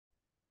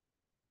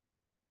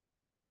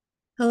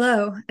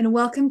Hello, and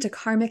welcome to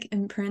Karmic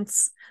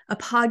Imprints, a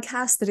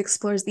podcast that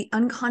explores the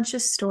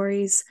unconscious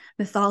stories,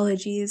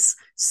 mythologies,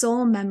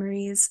 soul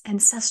memories,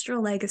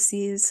 ancestral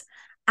legacies,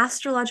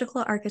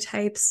 astrological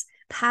archetypes,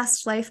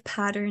 past life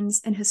patterns,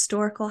 and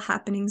historical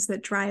happenings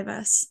that drive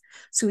us,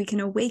 so we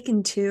can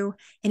awaken to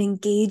and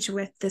engage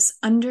with this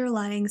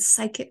underlying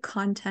psychic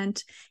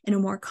content in a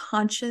more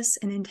conscious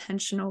and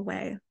intentional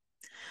way.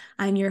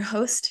 I'm your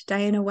host,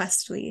 Diana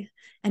Westley,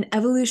 an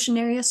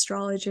evolutionary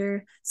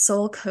astrologer,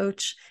 soul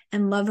coach,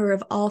 and lover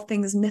of all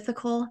things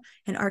mythical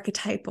and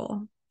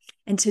archetypal.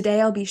 And today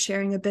I'll be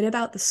sharing a bit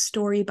about the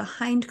story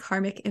behind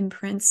karmic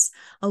imprints,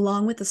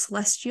 along with the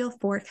celestial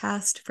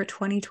forecast for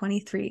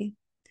 2023.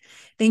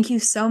 Thank you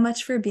so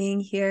much for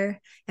being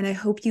here, and I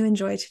hope you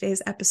enjoy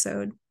today's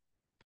episode.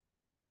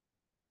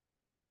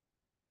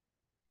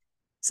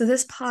 So,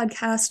 this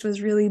podcast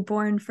was really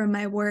born from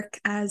my work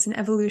as an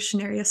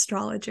evolutionary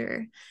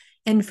astrologer.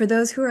 And for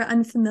those who are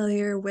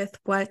unfamiliar with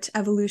what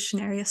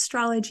evolutionary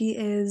astrology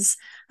is,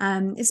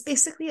 it's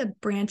basically a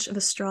branch of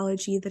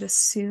astrology that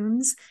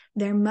assumes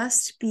there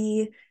must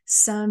be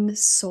some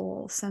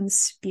soul, some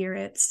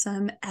spirit,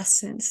 some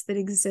essence that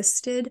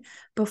existed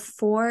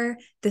before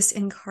this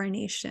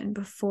incarnation,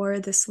 before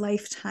this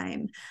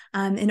lifetime,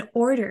 in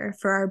order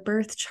for our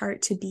birth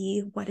chart to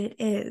be what it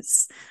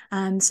is.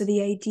 So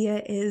the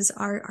idea is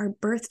our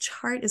birth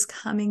chart is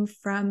coming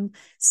from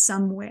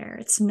somewhere.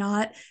 It's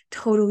not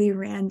totally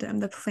random.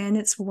 The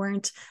planets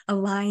weren't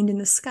aligned in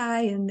the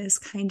sky in this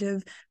kind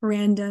of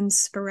random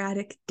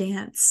sporadic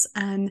dance,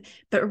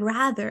 but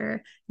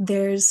rather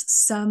there's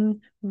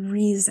some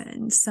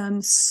reason,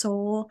 some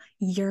soul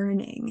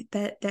yearning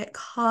that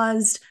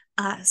caused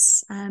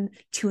us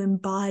to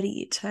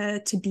embody,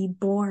 to be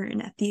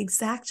born at the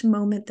exact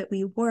moment that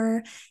we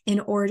were, in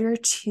order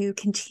to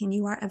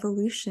continue our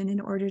evolution,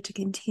 in order to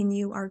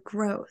continue our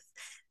growth.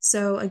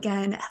 So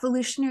again,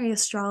 evolutionary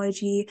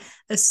astrology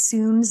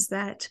assumes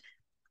that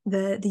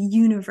the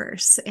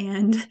universe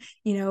and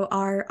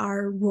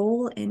our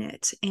role in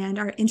it and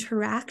our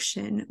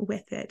interaction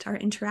with it, our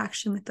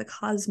interaction with the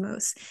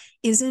cosmos,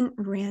 isn't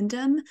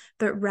random,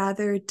 but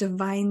rather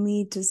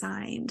divinely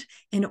designed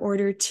in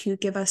order to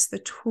give us the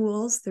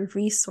tools, the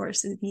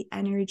resources, the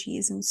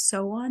energies, and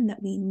so on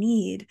that we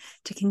need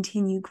to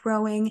continue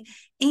growing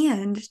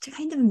and to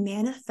kind of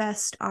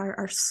manifest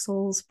our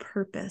soul's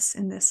purpose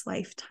in this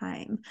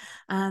lifetime,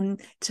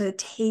 to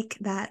take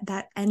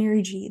that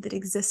energy that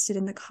existed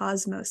in the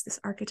cosmos, this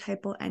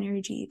archetypal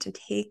energy, to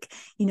take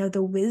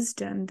the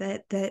wisdom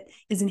that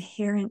is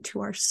inherent to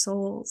our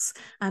souls,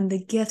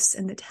 the gifts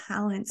and the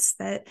talents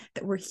that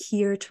we're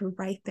here to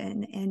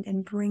ripen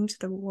and bring to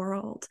the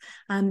world,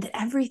 that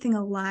everything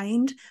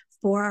aligned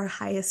for our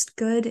highest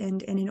good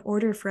and in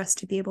order for us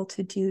to be able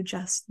to do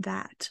just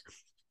that.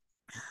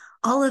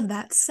 All of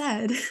that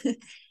said,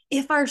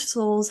 if our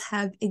souls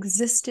have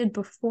existed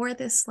before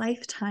this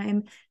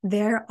lifetime,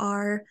 there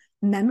are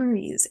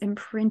memories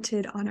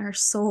imprinted on our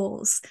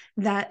souls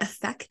that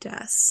affect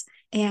us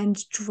and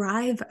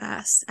drive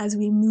us as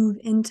we move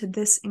into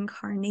this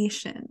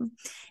incarnation.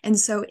 And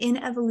so in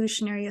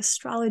evolutionary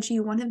astrology,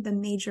 one of the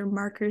major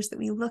markers that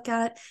we look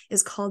at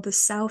is called the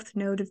south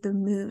node of the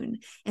moon.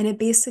 And it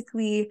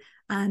basically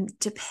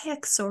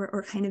depicts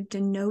or kind of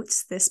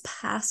denotes this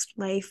past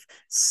life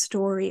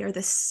story, or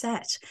the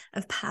set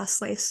of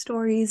past life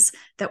stories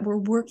that we're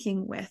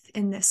working with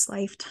in this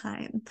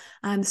lifetime.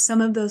 Some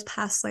of those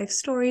past life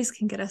stories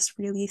can get us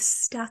really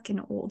stuck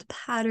in old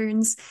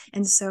patterns.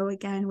 And so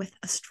again, with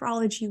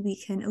astrology, we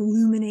can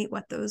illuminate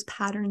what those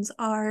patterns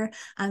are,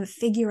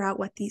 figure out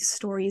what these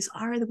stories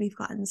are that we've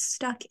gotten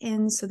stuck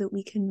in so that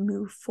we can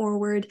move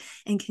forward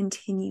and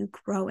continue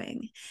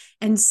growing.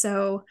 And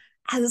so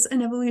as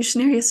an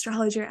evolutionary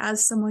astrologer,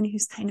 as someone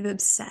who's kind of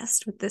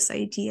obsessed with this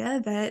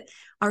idea that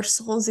our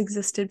souls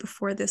existed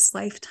before this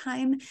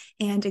lifetime,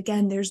 and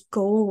again, there's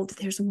gold,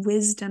 there's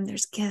wisdom,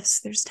 there's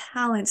gifts, there's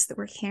talents that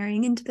we're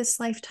carrying into this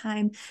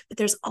lifetime, but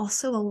there's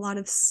also a lot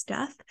of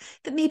stuff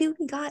that maybe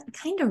we got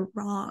kind of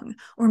wrong,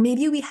 or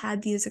maybe we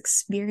had these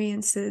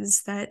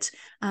experiences that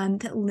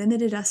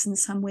limited us in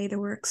some way. There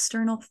were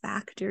external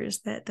factors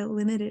that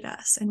limited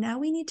us, and now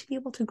we need to be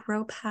able to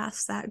grow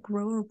past that,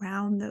 grow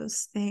around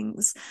those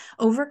things,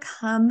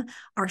 overcome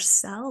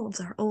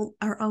ourselves,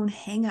 our own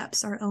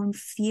hangups, our own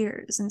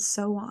fears, and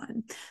so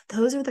on.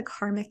 Those are the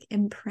karmic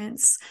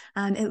imprints,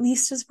 at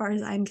least as far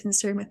as I'm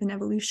concerned with an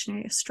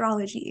evolutionary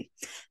astrology.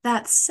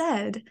 That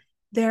said,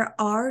 there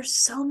are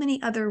so many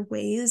other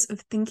ways of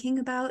thinking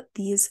about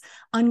these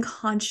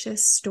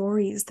unconscious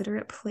stories that are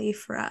at play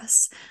for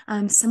us.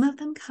 Some of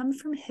them come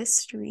from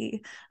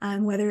history,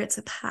 whether it's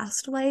a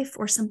past life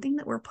or something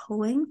that we're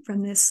pulling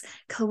from this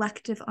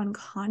collective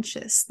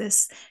unconscious,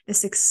 this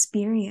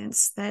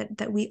experience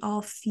that we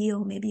all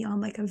feel maybe on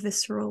like a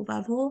visceral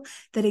level,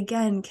 that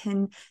again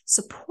can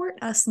support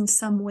us in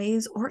some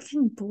ways or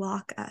can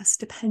block us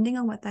depending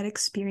on what that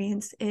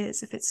experience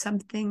is. If it's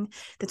something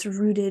that's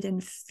rooted in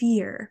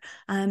fear,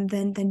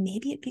 then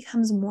maybe it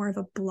becomes more of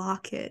a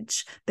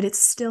blockage, but it's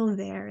still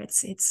there.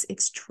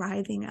 It's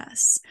driving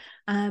us.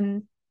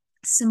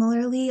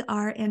 Similarly,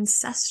 our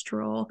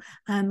ancestral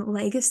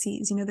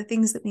legacies, the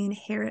things that we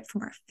inherit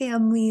from our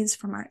families,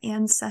 from our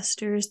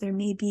ancestors. There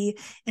may be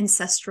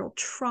ancestral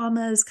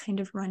traumas kind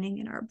of running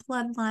in our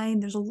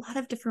bloodline. There's a lot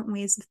of different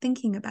ways of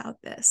thinking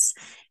about this.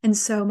 And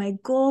so my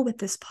goal with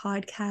this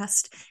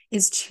podcast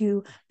is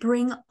to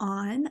bring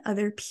on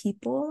other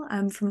people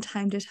from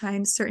time to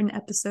time. Certain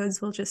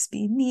episodes will just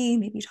be me,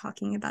 maybe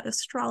talking about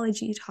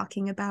astrology,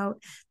 talking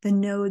about the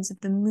nodes of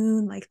the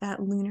moon, like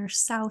that lunar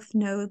south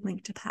node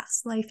linked to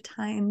past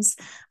lifetimes,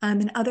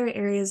 and other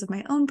areas of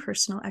my own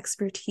personal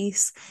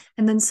expertise.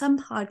 And then some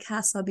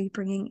podcasts I'll be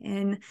bringing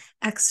in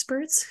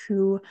experts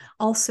who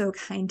also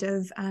kind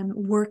of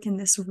work in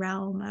this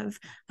realm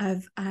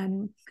of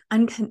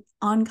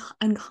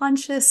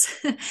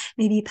unconscious,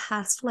 maybe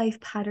past life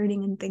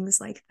patterning and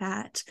things like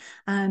that.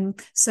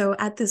 So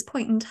at this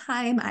point in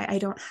time, I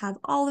don't have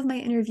all of my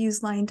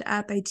interviews lined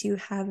up. I do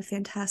have a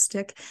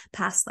fantastic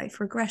past life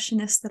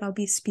regressionist that I'll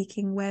be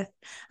speaking with.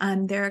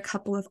 There are a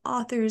couple of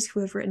authors who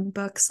have written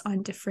books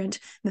on different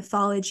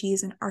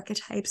mythologies and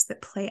archetypes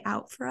that play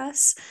out for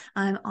us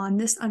on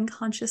this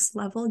unconscious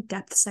level.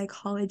 Depth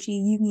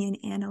psychology, Jungian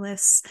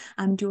analysts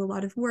do a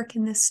lot of work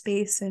in this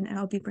space, and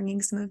I'll be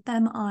bringing some of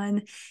them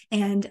on.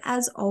 And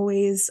as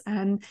always,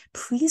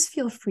 please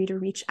feel free to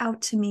reach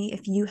out to me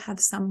if you have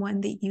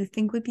someone that you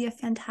think would be a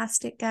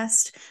fantastic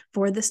guest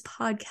for this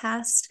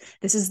podcast.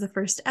 This is the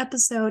first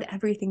episode.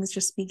 Everything's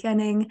just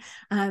beginning.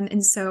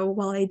 And so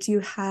while I do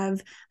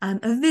have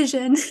a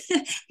vision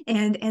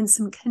and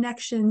some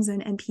connections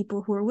and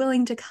people who are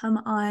willing to come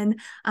on,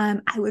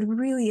 I would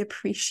really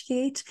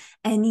appreciate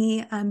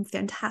any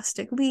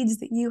fantastic leads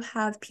that you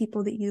have,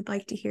 people that you'd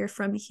like to hear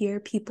from here,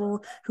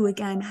 people who,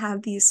 again,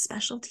 have these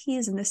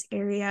specialties in this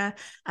area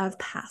of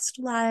past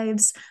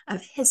lives,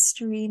 of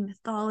history,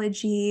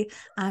 mythology,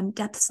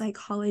 depth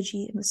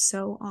psychology, and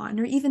so on,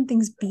 or even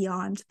things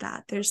beyond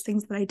that. There's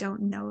things that I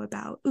don't know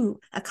about. Ooh,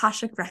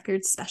 Akashic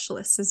Records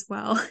specialists as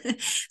well.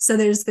 So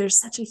there's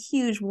such a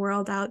huge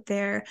world out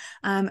there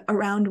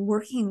around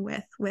working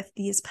with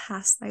these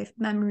past life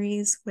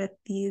memories, with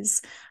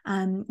these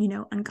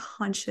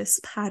unconscious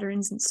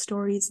patterns and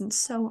stories and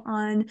so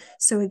on.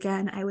 So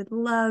again, I would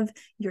love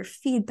your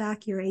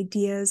feedback, your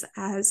ideas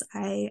as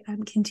I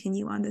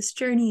continue on this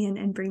journey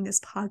and bring this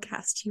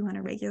podcast to you on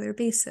a regular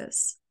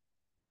basis.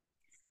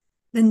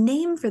 The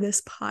name for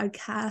this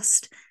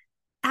podcast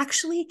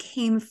actually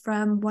came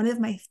from one of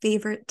my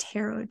favorite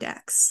tarot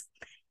decks.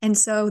 And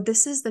so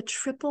this is the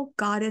Triple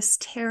Goddess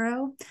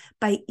Tarot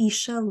by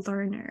Isha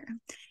Lerner.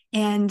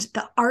 And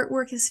the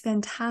artwork is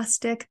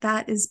fantastic.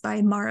 That is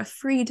by Mara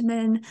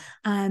Friedman.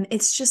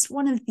 It's just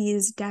one of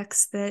these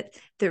decks that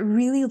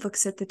really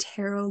looks at the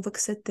tarot,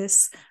 looks at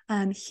this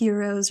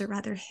hero's or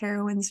rather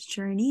heroine's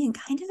journey in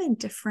kind of a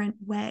different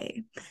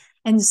way.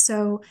 And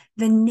so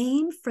the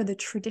name for the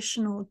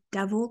traditional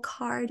devil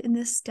card in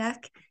this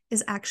deck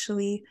is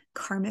actually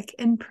Karmic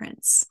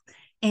Imprints.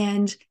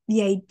 And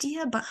the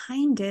idea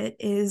behind it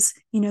is,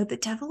 the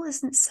devil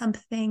isn't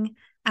something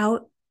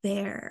out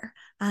there.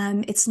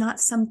 It's not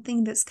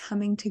something that's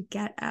coming to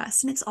get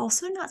us. And it's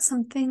also not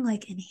something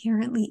like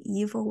inherently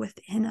evil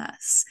within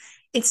us.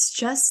 It's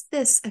just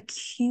this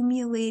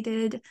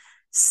accumulated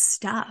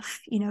stuff,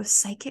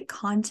 psychic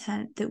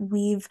content that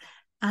we've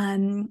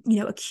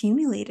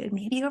accumulated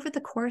maybe over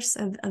the course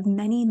of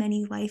many,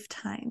 many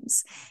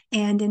lifetimes.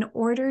 And in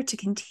order to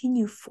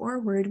continue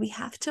forward, we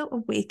have to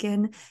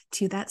awaken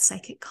to that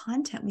psychic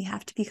content. We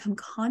have to become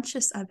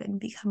conscious of it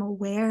and become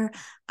aware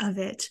of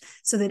it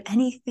so that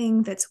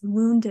anything that's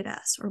wounded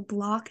us or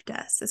blocked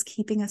us, that's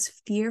keeping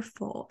us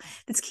fearful,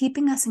 that's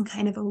keeping us in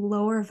kind of a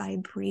lower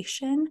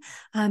vibration,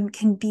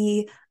 can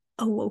be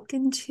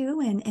awoken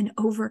to and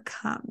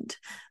overcome.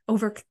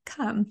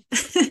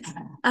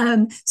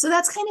 So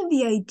that's kind of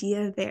the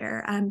idea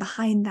there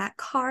behind that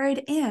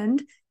card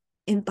and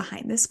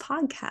behind this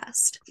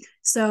podcast.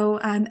 So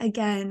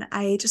again,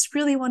 I just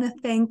really want to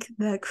thank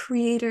the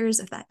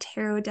creators of that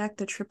tarot deck,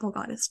 the Triple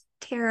Goddess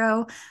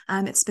Tarot.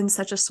 It's been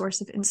such a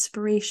source of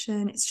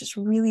inspiration. It's just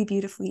really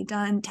beautifully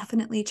done.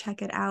 Definitely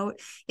check it out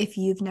if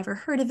you've never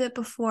heard of it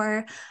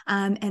before.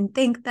 And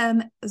thank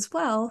them as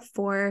well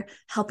for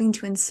helping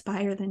to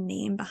inspire the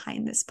name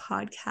behind this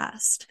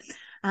podcast.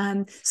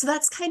 So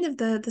that's kind of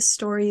the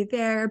story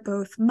there,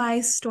 both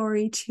my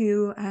story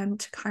to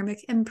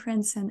Karmic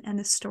Imprints and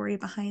the story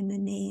behind the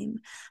name.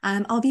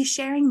 I'll be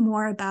sharing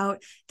more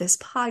about this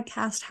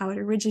podcast, how it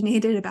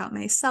originated, about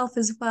myself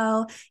as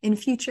well in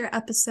future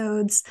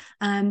episodes.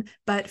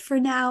 But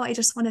for now, I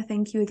just want to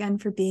thank you again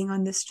for being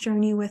on this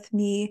journey with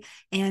me.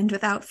 And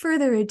without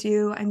further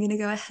ado, I'm going to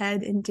go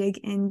ahead and dig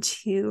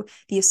into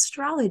the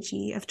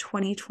astrology of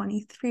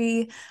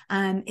 2023.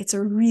 It's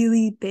a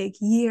really big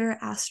year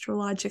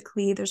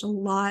astrologically. There's a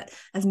lot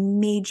of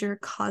major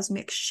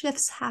cosmic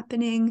shifts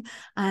happening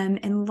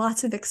and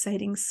lots of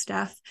exciting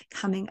stuff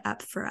coming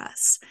up for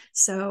us.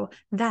 So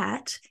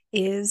that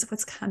is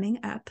what's coming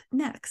up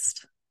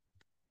next.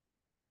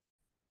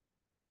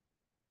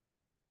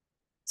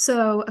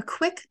 So, a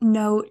quick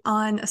note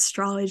on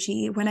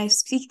astrology. When I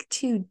speak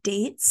to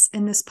dates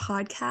in this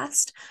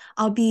podcast,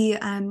 I'll be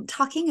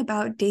talking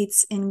about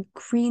dates in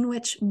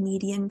Greenwich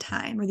Median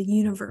Time or the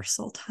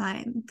Universal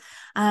Time.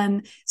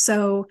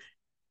 So,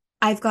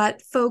 I've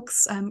got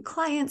folks,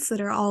 clients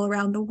that are all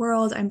around the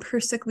world. I'm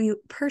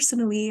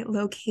personally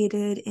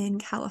located in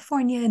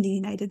California in the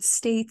United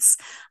States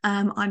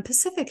on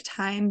Pacific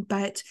time.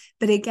 But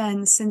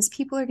again, since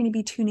people are going to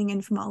be tuning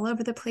in from all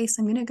over the place,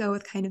 I'm going to go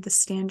with kind of the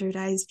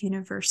standardized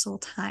universal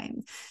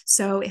time.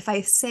 So if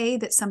I say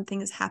that something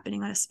is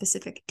happening on a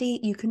specific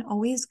date, you can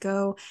always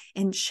go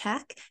and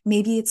check.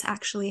 Maybe it's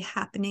actually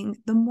happening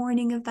the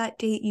morning of that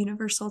date,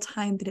 universal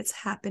time, but it's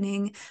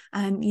happening,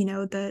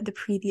 the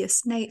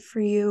previous night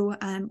for you.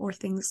 Or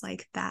things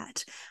like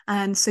that.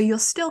 So you'll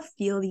still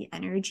feel the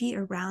energy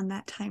around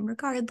that time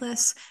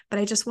regardless, but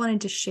I just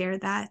wanted to share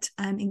that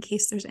in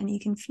case there's any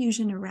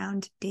confusion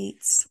around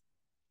dates.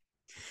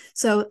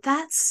 So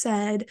that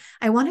said,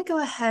 I want to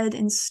go ahead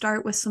and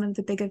start with some of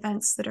the big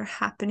events that are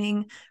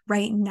happening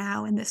right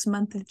now in this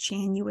month of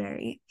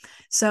January.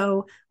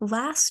 So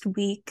last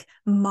week,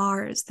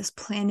 Mars, this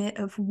planet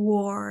of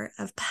war,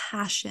 of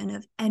passion,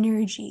 of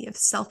energy, of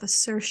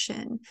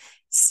self-assertion,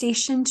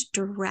 stationed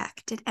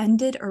direct. It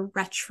ended a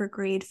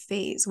retrograde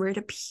phase where it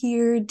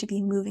appeared to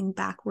be moving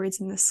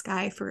backwards in the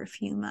sky for a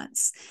few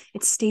months.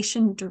 It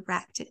stationed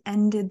direct. It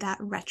ended that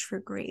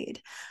retrograde.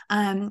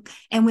 And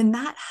when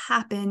that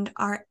happened,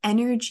 our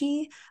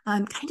energy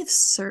kind of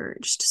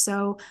surged.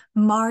 So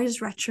Mars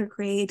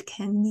retrograde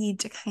can lead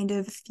to kind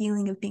of a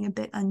feeling of being a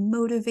bit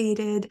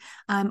unmotivated.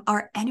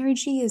 Our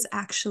energy is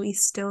actually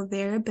still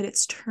there, but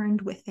it's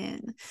turned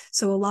within.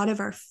 So a lot of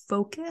our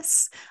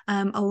focus,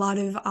 a lot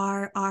of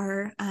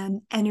our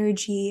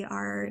energy,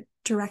 our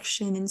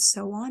direction, and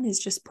so on is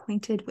just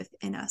pointed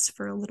within us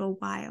for a little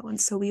while.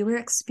 And so we were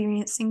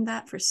experiencing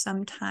that for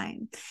some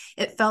time.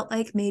 It felt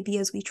like maybe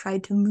as we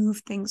tried to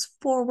move things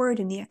forward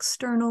in the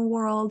external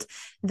world,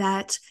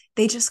 that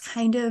they just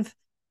kind of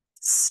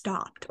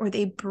stopped, or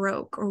they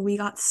broke, or we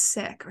got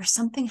sick, or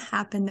something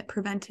happened that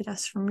prevented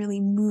us from really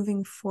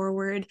moving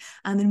forward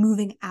and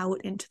moving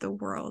out into the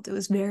world. It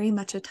was very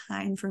much a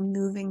time for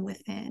moving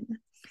within.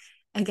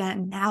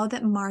 Again, now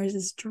that Mars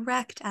is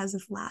direct as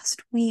of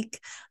last week,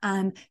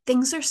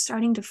 things are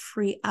starting to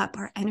free up.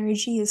 Our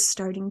energy is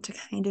starting to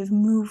kind of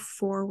move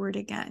forward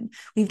again.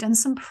 We've done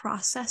some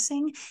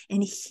processing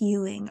and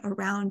healing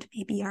around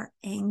maybe our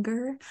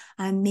anger,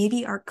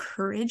 maybe our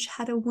courage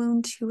had a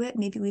wound to it.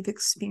 Maybe we've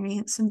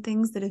experienced some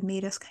things that have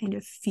made us kind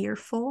of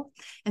fearful.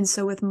 And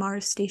so with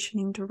Mars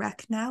stationing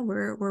direct now,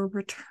 we're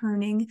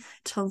returning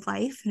to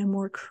life in a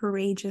more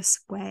courageous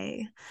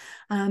way.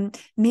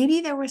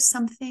 Maybe there was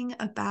something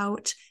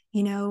about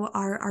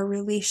our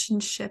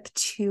relationship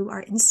to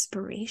our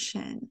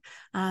inspiration,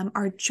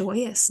 our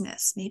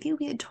joyousness. Maybe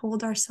we had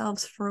told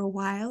ourselves for a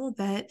while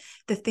that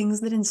the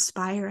things that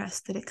inspire us,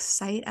 that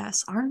excite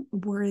us, aren't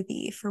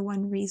worthy for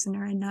one reason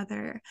or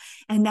another.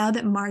 And now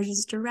that Mars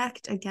is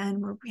direct, again,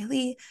 we're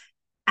really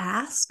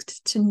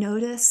asked to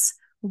notice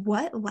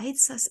what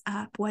lights us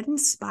up, what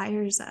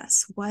inspires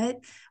us, what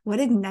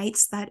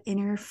ignites that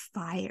inner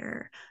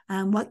fire,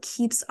 what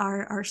keeps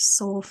our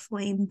soul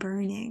flame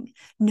burning.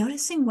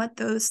 Noticing what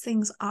those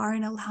things are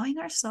and allowing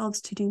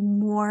ourselves to do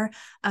more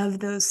of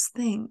those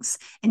things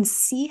and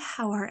see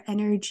how our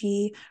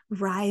energy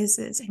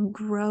rises and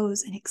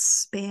grows and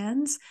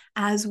expands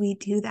as we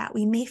do that.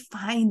 We may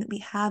find that we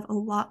have a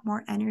lot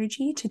more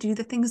energy to do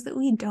the things that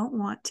we don't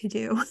want to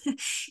do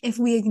if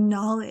we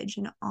acknowledge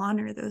and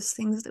honor those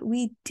things that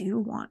we do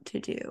want to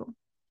do.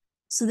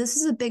 So this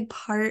is a big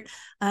part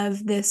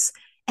of this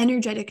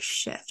energetic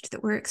shift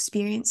that we're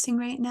experiencing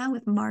right now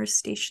with Mars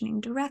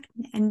stationing direct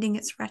and ending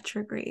its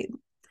retrograde.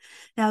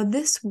 Now,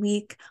 this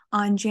week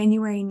on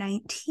January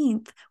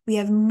 19th, we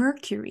have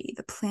Mercury,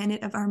 the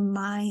planet of our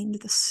mind,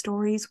 the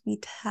stories we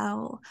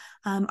tell,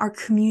 our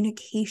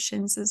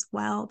communications as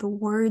well, the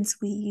words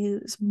we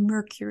use.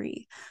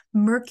 Mercury.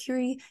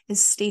 Mercury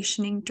is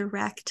stationing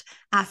direct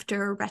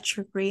after a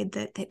retrograde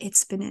that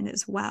it's been in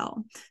as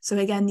well. So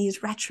again,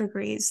 these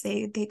retrogrades,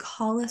 they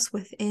call us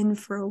within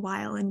for a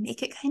while and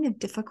make it kind of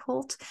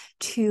difficult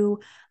to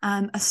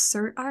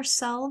assert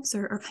ourselves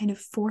or kind of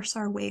force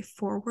our way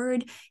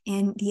forward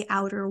in the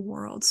outer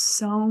world.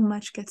 So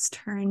much gets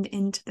turned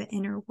into the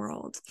inner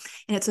world.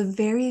 And it's a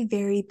very,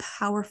 very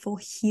powerful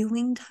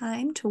healing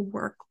time to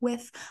work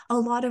with a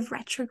lot of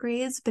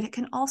retrogrades, but it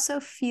can also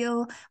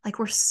feel like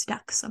we're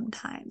stuck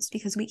sometimes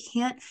because we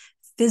can't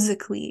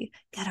physically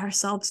get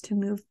ourselves to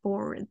move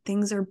forward.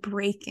 Things are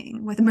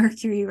breaking with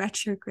Mercury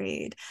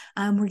retrograde.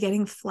 We're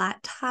getting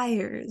flat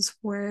tires.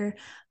 We're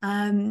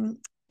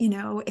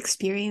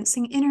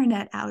experiencing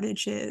internet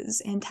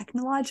outages and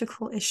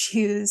technological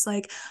issues.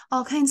 Like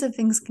all kinds of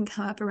things can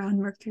come up around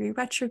Mercury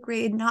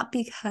retrograde, not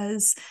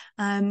because,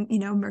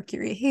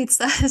 Mercury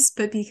hates us,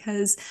 but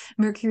because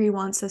Mercury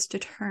wants us to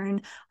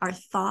turn our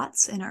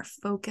thoughts and our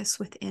focus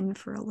within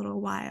for a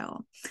little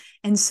while.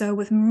 And so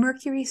with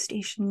Mercury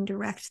stationing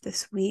direct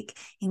this week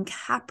in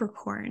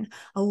Capricorn,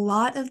 a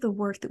lot of the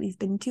work that we've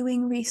been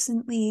doing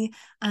recently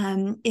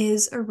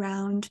is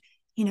around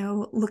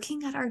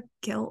looking at our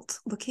guilt,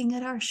 looking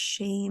at our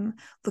shame,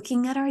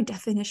 looking at our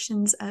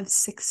definitions of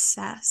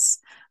success,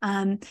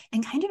 and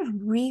kind of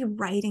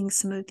rewriting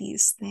some of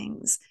these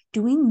things.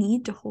 Do we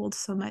need to hold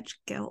so much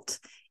guilt?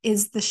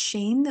 Is the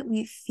shame that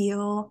we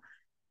feel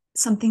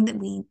something that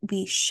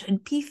we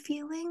should be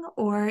feeling,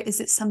 or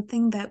is it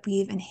something that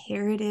we've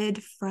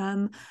inherited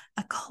from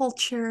a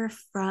culture,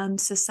 from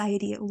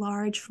society at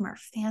large, from our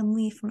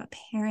family, from a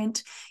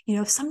parent?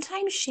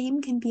 Sometimes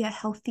shame can be a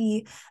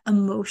healthy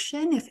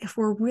emotion if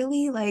we're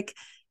really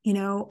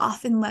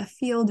off in left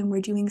field and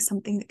we're doing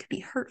something that could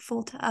be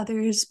hurtful to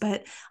others.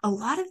 But a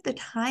lot of the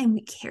time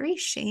we carry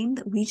shame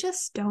that we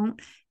just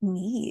don't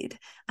need.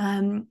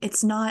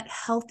 It's not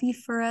healthy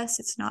for us.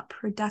 It's not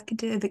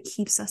productive. It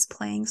keeps us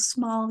playing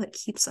small. It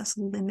keeps us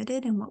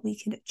limited in what we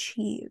can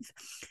achieve.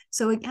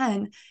 So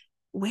again,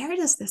 where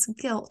does this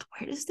guilt,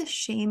 where does this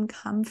shame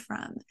come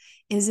from?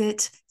 Is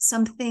it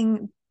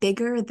something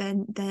bigger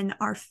than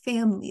our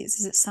families?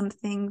 Is it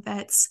something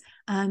that's,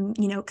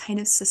 kind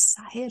of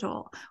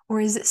societal? Or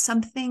is it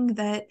something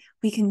that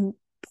we can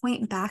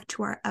point back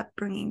to our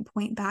upbringing,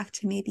 point back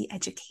to maybe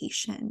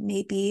education,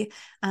 maybe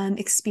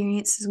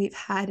experiences we've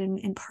had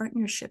in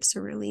partnerships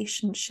or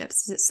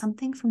relationships? Is it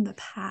something from the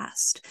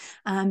past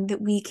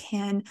that we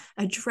can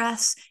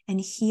address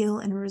and heal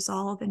and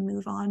resolve and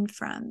move on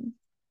from?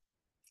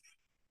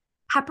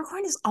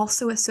 Capricorn is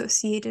also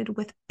associated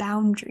with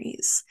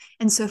boundaries.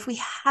 And so if we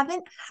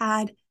haven't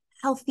had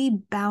healthy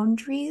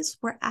boundaries,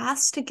 we're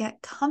asked to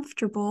get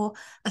comfortable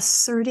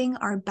asserting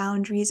our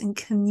boundaries and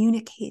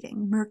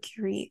communicating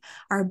Mercury,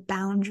 our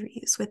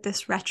boundaries, with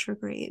this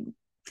retrograde.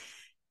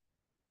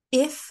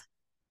 If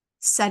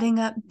setting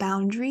up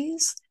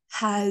boundaries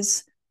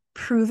has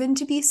proven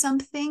to be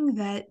something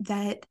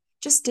that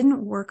just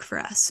didn't work for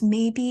us.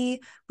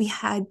 Maybe we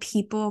had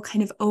people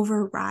kind of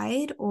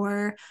override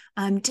or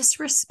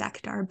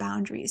disrespect our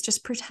boundaries,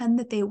 just pretend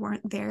that they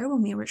weren't there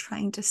when we were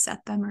trying to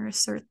set them or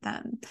assert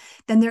them.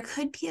 Then there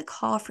could be a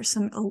call for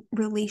some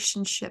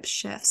relationship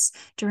shifts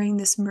during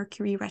this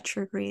Mercury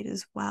retrograde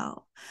as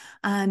well.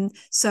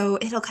 So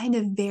it'll kind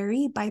of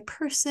vary by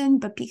person,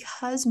 but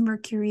because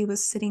Mercury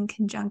was sitting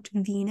conjunct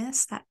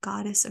Venus, that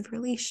goddess of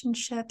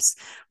relationships,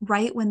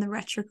 right when the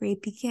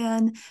retrograde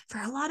began, for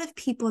a lot of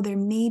people, there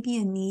may be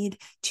a need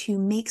to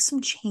make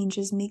some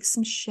changes, make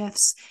some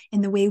shifts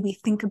in the way we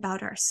think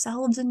about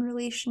ourselves in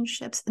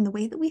relationships, and the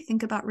way that we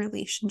think about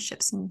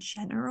relationships in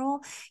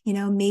general.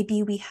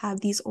 Maybe we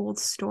have these old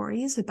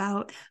stories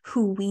about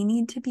who we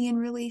need to be in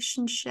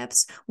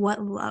relationships,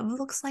 what love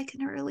looks like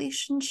in a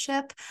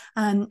relationship,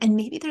 and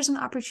maybe there's an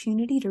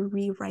opportunity to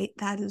rewrite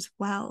that as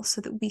well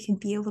so that we can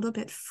be a little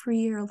bit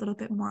freer, a little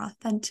bit more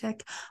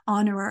authentic,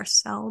 honor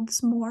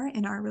ourselves more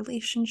in our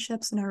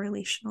relationships and our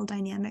relational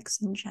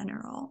dynamics in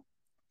general.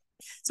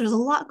 So there's a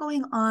lot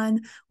going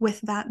on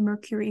with that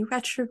Mercury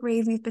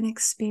retrograde we've been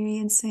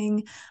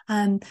experiencing,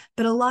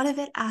 but a lot of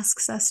it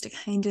asks us to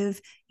kind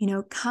of,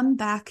 come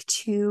back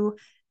to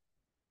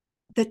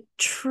the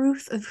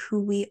truth of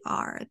who we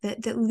are,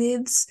 that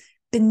lives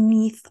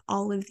beneath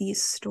all of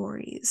these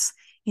stories.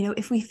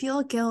 If we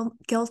feel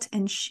guilt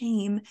and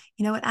shame,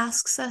 it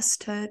asks us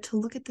to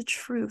look at the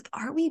truth.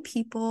 Are we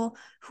people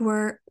who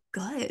are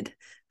good,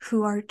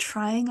 who are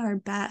trying our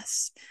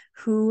best,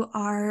 who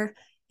are,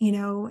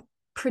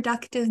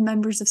 productive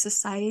members of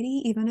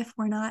society, even if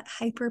we're not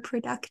hyper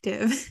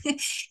productive,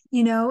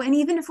 and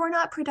even if we're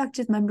not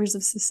productive members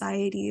of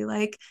society,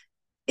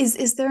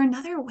 is there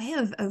another way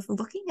of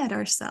looking at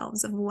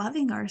ourselves, of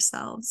loving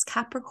ourselves?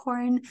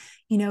 Capricorn,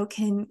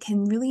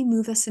 can really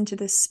move us into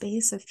this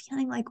space of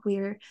feeling like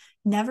we're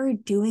never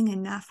doing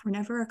enough. We're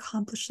never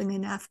accomplishing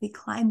enough. We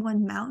climb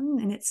one mountain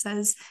and it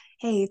says,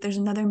 hey, there's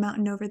another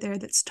mountain over there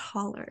that's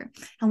taller.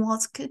 And while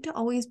it's good to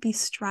always be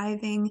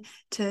striving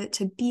to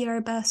be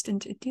our best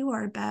and to do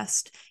our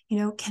best,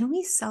 can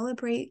we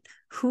celebrate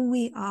who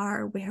we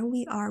are, where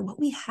we are, what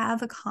we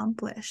have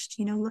accomplished?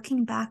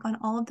 Looking back on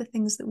all of the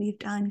things that we've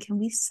done, can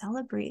we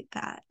celebrate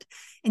that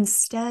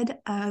instead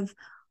of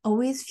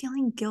always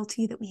feeling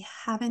guilty that we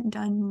haven't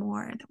done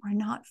more, that we're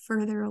not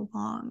further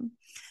along?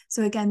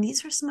 So again,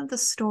 these are some of the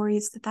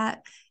stories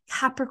that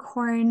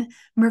Capricorn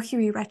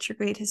Mercury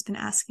retrograde has been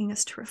asking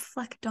us to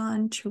reflect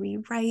on, to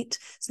rewrite,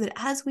 so that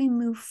as we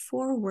move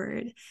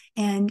forward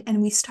and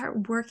we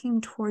start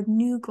working toward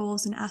new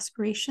goals and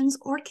aspirations,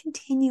 or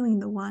continuing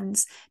the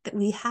ones that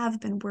we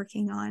have been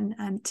working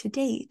on to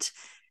date,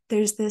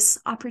 there's this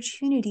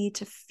opportunity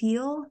to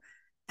feel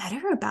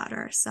better about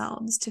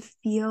ourselves, to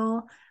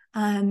feel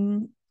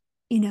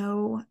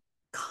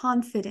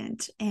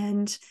confident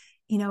and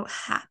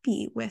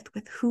happy with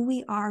who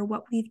we are,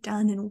 what we've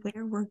done, and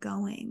where we're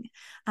going,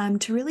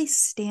 to really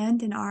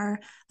stand in our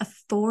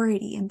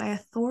authority. And by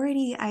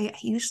authority, I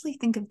usually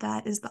think of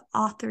that as the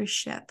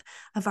authorship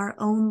of our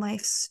own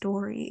life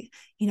story.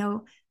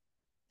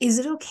 Is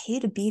it okay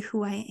to be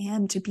who I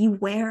am, to be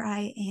where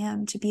I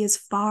am, to be as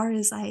far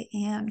as I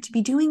am, to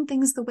be doing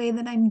things the way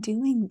that I'm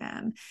doing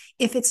them?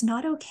 If it's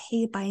not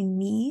okay by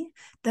me,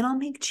 then I'll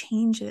make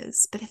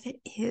changes. But if it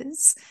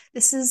is,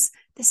 this is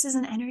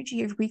an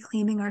energy of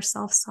reclaiming our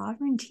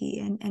self-sovereignty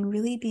and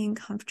really being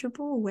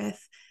comfortable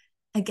with,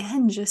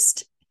 again,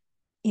 just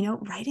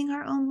writing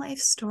our own life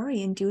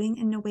story and doing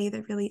it in a way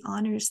that really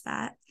honors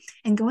that.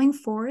 And going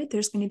forward,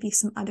 there's going to be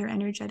some other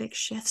energetic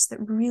shifts that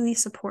really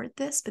support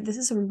this, but this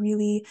is a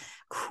really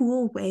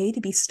cool way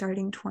to be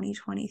starting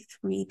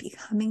 2023,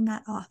 becoming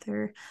that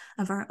author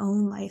of our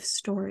own life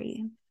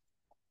story.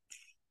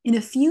 In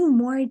a few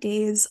more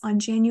days, on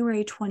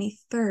January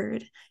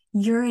 23rd,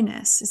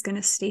 Uranus is going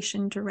to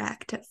station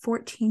direct at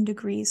 14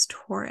 degrees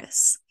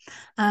Taurus.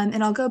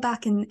 And I'll go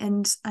back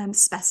and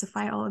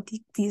specify all of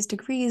these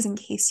degrees in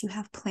case you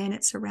have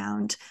planets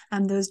around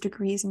those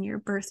degrees in your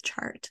birth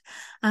chart.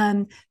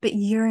 But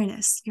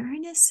Uranus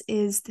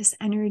is this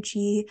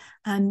energy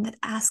that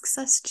asks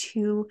us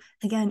to,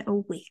 again,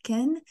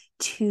 awaken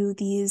to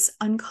these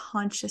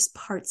unconscious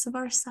parts of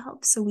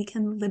ourselves so we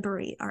can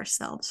liberate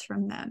ourselves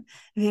from them.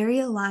 Very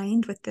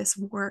aligned with this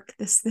work,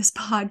 this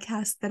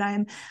podcast that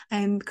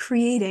I'm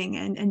creating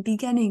and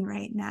beginning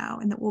right now,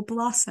 and that will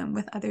blossom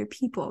with other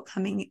people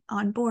coming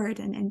on board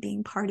and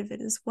being part of it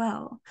as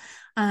well.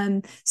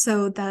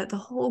 So that the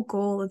whole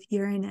goal of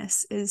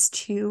Uranus is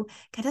to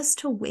get us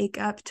to wake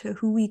up to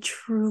who we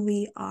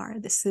truly are.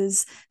 This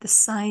is the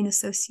sign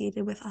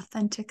associated with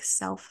authentic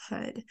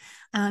selfhood,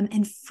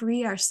 and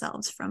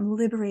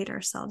liberate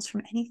ourselves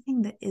from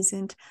anything that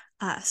isn't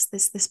us,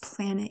 this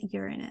planet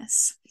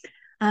Uranus.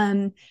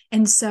 And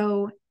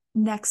so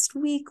next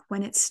week,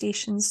 when it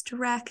stations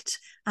direct,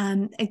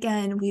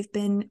 again, we've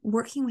been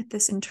working with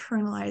this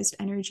internalized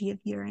energy of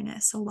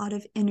Uranus, a lot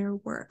of inner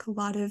work, a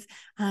lot of,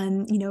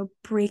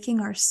 breaking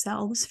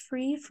ourselves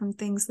free from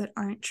things that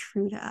aren't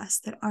true to us,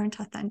 that aren't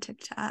authentic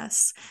to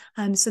us,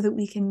 so that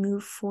we can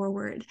move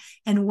forward.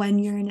 And when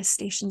Uranus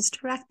stations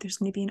direct, there's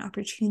going to be an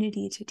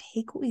opportunity to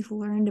take what we've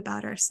learned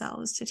about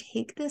ourselves, to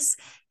take this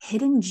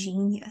hidden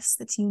genius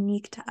that's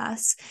unique to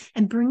us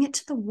and bring it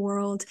to the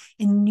world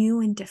in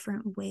new and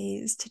different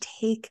ways, to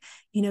take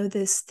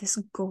this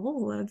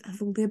goal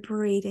of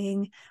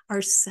liberating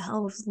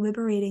ourselves,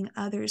 liberating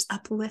others,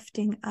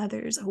 uplifting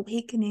others,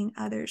 awakening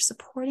others,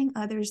 supporting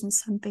others in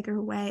some bigger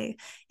way,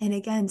 and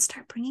again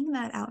start bringing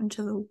that out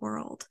into the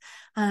world.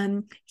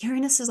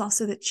 Uranus is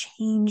also the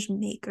change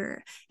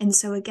maker, and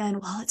so again,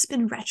 while it's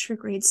been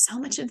retrograde, so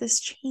much of this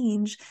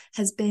change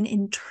has been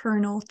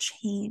internal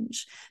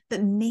change,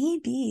 but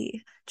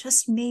maybe,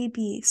 just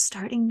maybe,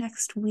 starting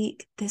next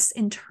week, this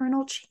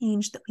internal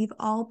change that we've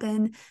all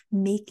been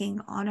making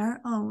on our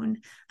own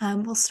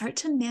will start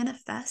to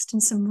manifest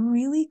in some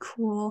really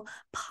cool,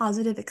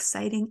 positive,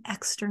 exciting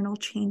external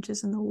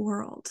changes in the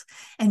world.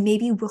 And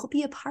maybe we'll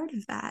be a part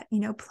of that,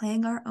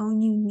 playing our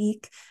own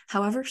unique,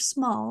 however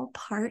small,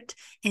 part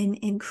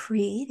in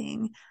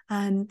creating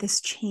this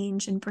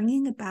change and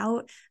bringing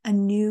about a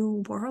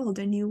new world,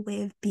 a new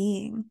way of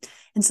being.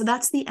 And so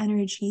that's the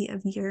energy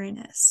of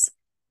Uranus.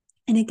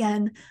 And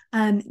again,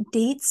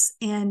 dates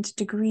and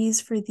degrees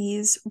for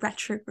these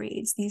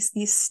retrogrades,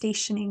 these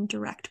stationing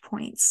direct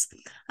points.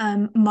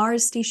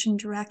 Mars stationed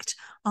direct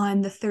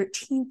on the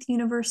 13th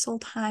universal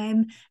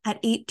time at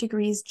 8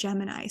 degrees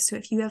Gemini. So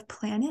if you have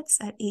planets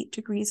at 8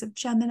 degrees of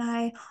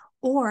Gemini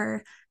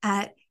or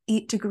at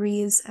 8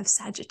 degrees of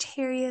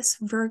Sagittarius,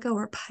 Virgo,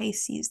 or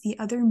Pisces, the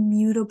other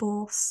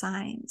mutable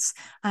signs,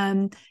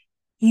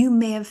 you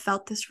may have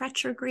felt this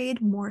retrograde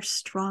more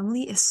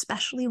strongly,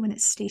 especially when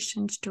it's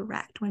stationed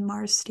direct, when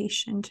Mars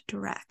stationed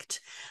direct.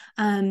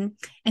 And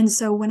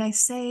so when I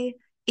say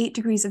 8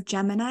 degrees of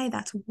Gemini,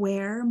 that's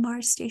where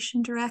Mars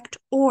stationed direct,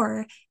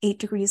 or 8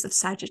 degrees of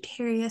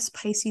Sagittarius,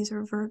 Pisces,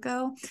 or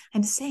Virgo,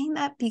 I'm saying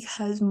that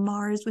because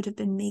Mars would have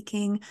been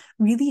making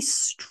really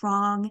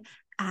strong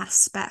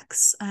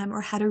aspects or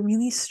had a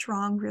really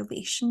strong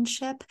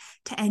relationship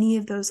to any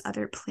of those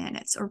other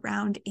planets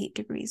around 8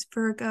 degrees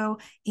Virgo,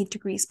 8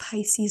 degrees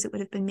Pisces. It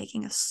would have been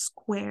making a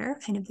square,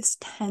 kind of this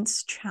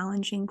tense,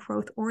 challenging,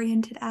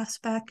 growth-oriented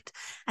aspect.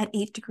 At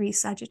 8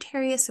 degrees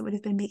Sagittarius, it would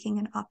have been making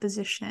an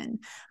opposition,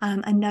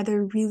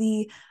 another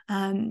really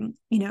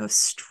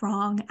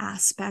strong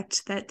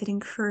aspect that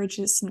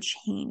encourages some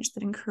change,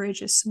 that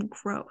encourages some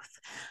growth.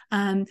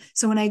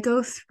 So when I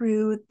go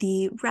through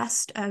the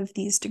rest of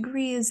these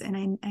degrees and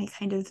I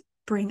kind of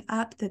bring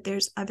up that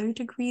there's other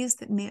degrees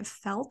that may have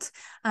felt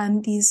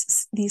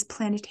these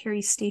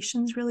planetary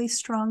stations really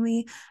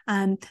strongly,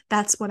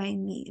 that's what I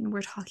mean.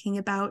 We're talking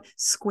about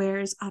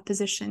squares,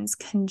 oppositions,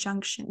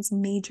 conjunctions,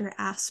 major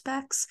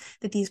aspects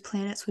that these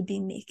planets would be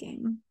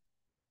making.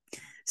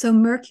 So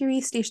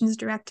Mercury stations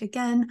direct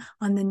again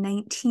on the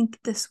 19th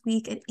this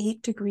week at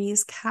 8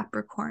 degrees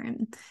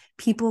Capricorn.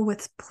 People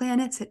with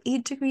planets at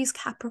 8 degrees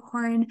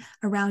Capricorn,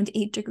 around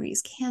 8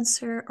 degrees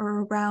Cancer,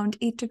 or around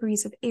 8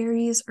 degrees of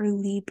Aries or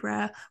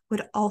Libra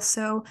would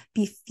also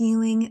be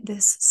feeling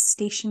this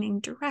stationing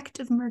direct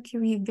of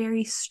Mercury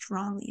very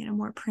strongly in a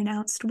more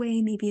pronounced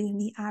way, maybe than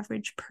the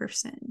average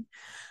person.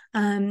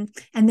 And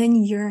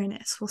then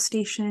Uranus will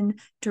station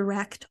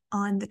direct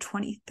on the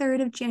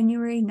 23rd of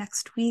January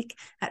next week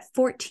at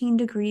 14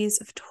 degrees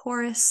of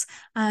Taurus.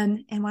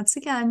 And once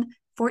again,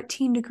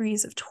 14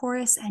 degrees of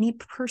Taurus, any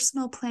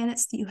personal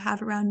planets that you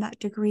have around that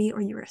degree,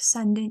 or your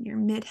ascendant, your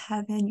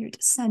midheaven, your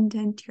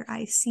descendant, your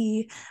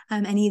IC,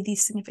 any of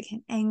these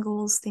significant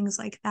angles, things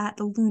like that,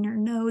 the lunar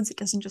nodes, it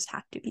doesn't just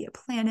have to be a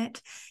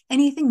planet.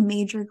 Anything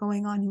major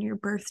going on in your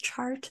birth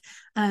chart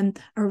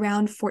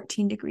around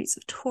 14 degrees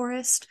of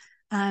Taurus,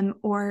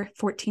 or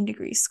 14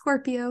 degrees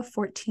Scorpio,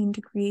 14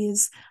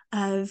 degrees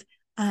of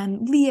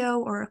Leo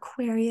or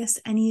Aquarius,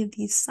 any of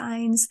these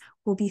signs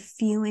will be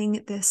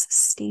feeling this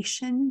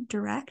station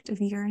direct of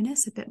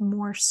Uranus a bit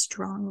more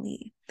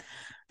strongly.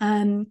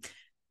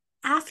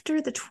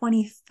 After the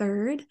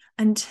 23rd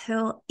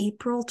until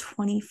April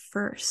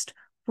 21st,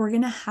 we're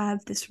going to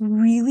have this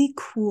really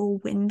cool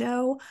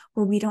window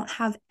where we don't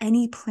have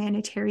any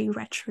planetary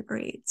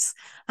retrogrades.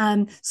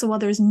 So while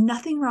there's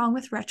nothing wrong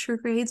with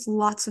retrogrades,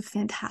 lots of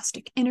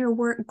fantastic inner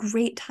work,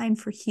 great time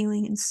for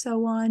healing and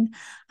so on,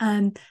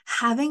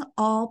 having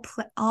all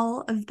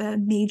of the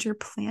major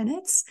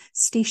planets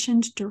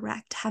stationed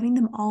direct, having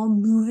them all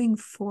moving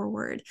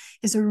forward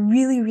is a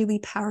really, really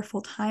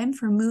powerful time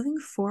for moving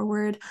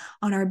forward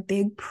on our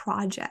big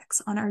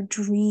projects, on our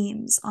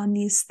dreams, on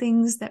these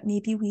things that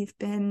maybe we've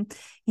been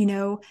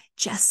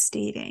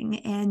gestating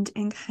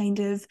and kind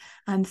of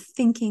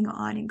thinking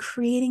on and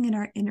creating in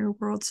our inner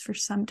worlds for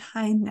some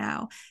time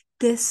now.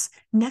 This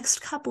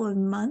next couple of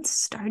months,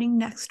 starting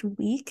next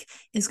week,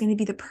 is going to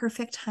be the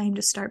perfect time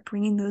to start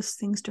bringing those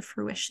things to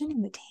fruition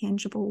in the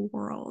tangible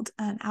world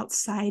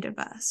outside of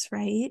us,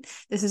 right?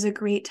 This is a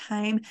great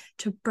time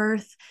to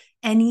birth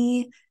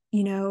any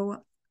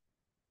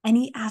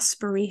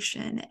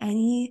aspiration,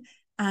 any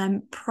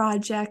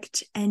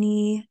project,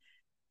 any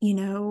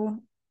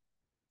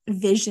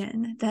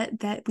vision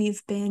that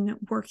we've been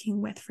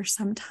working with for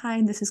some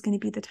time. This is going to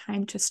be the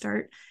time to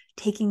start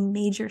taking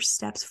major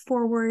steps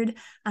forward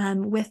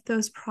with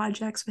those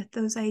projects, with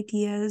those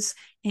ideas.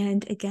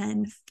 And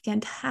again,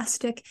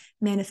 fantastic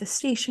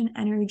manifestation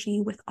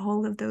energy with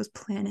all of those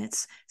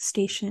planets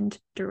stationed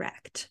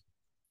direct.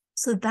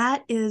 So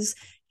that is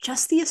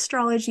just the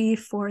astrology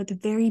for the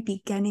very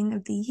beginning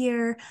of the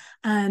year.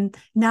 Now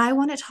I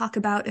want to talk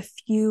about a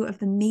few of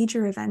the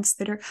major events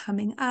that are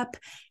coming up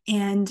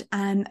and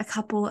a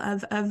couple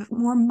of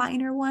more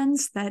minor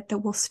ones that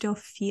we'll still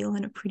feel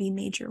in a pretty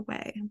major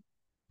way.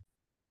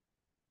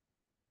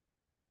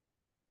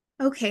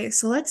 Okay,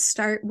 so let's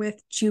start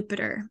with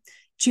Jupiter.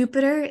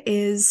 Jupiter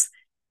is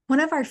one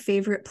of our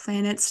favorite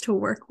planets to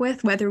work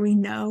with, whether we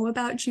know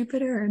about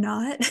Jupiter or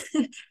not,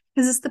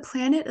 because it's the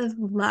planet of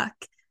luck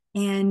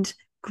and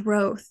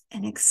growth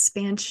and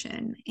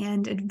expansion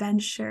and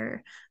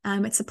adventure.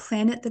 It's a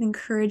planet that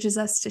encourages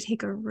us to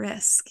take a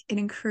risk. It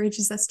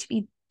encourages us to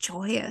be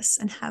joyous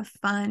and have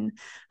fun,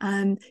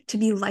 to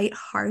be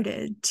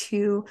lighthearted,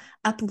 to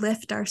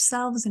uplift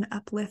ourselves and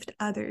uplift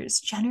others.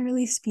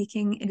 Generally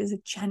speaking, it is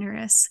a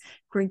generous,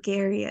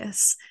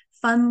 gregarious,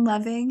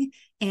 fun-loving,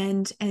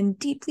 and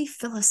deeply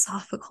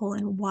philosophical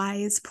and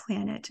wise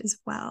planet as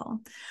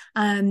well.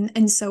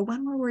 And so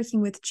when we're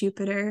working with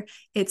Jupiter,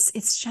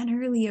 it's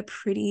generally a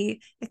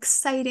pretty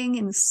exciting,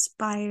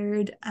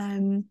 inspired,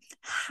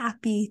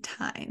 happy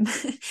time.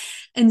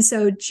 And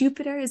so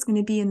Jupiter is going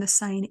to be in the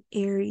sign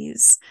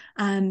Aries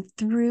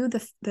through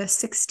the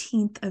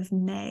 16th of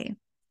May.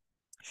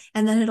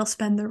 And then it'll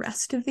spend the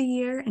rest of the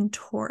year in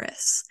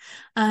Taurus.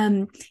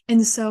 And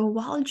so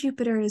while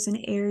Jupiter is in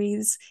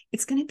Aries,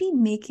 it's going to be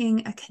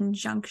making a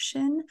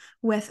conjunction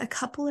with a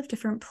couple of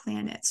different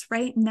planets.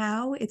 Right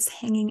now, it's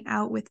hanging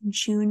out with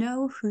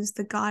Juno, who's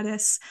the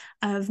goddess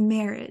of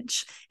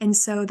marriage. And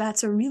so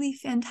that's a really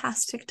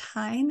fantastic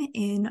time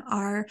in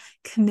our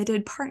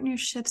committed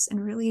partnerships and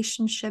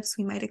relationships.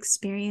 We might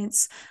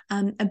experience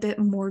a bit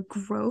more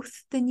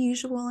growth than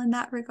usual in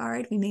that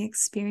regard. We may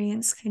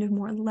experience kind of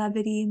more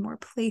levity, more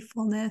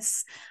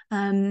playfulness,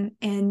 and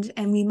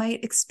we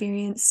might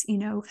experience,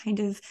 kind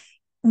of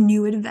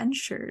new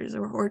adventures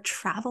or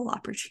travel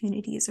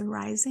opportunities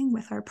arising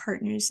with our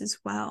partners as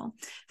well.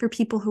 For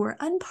people who are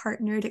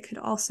unpartnered, it could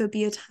also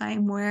be a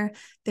time where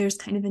there's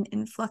kind of an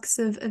influx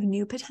of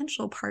new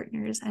potential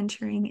partners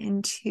entering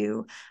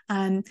into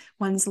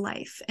one's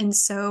life. And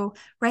so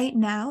right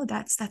now,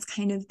 that's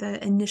kind of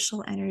the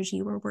initial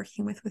energy we're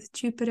working with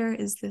Jupiter,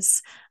 is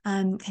this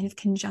kind of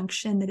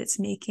conjunction that it's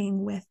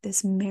making with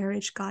this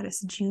marriage goddess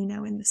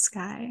Juno in the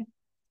sky.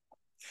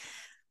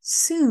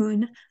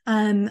 Soon,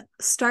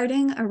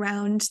 starting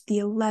around the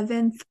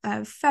 11th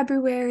of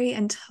February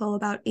until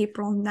about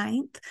April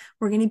 9th,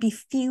 we're going to be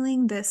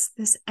feeling this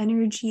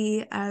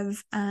energy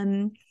of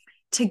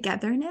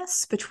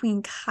togetherness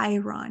between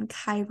Chiron.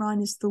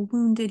 Chiron is the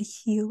wounded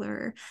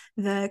healer,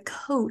 the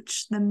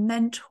coach, the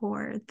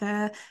mentor,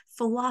 the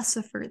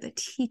philosopher, the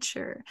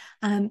teacher,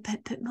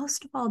 but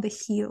most of all, the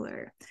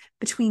healer,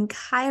 between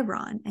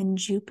Chiron and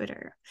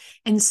Jupiter.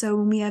 And so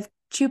when we have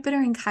Jupiter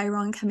and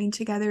Chiron coming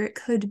together, it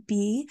could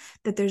be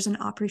that there's an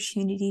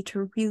opportunity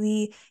to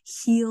really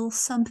heal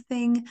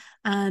something,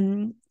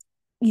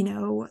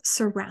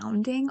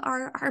 surrounding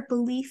our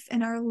belief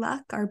in our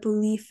luck, our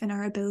belief in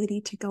our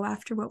ability to go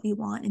after what we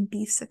want and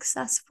be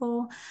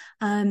successful.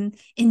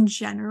 In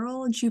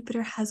general,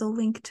 Jupiter has a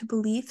link to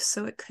belief,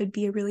 so it could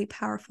be a really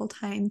powerful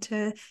time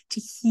to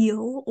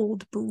heal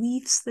old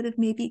beliefs that have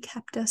maybe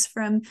kept us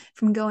from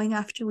going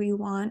after what we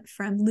want,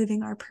 from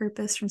living our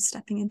purpose, from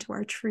stepping into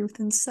our truth,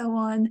 and so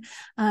on.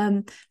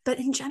 But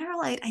in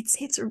general, I'd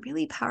say it's a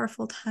really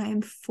powerful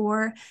time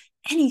for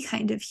any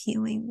kind of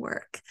healing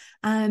work.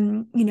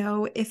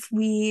 If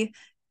we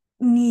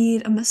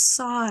need a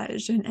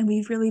massage and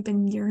we've really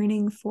been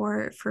yearning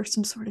for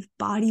some sort of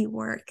body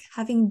work,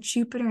 having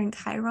Jupiter and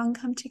Chiron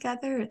come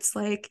together, it's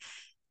like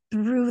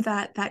through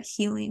that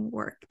healing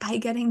work, by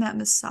getting that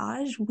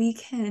massage, we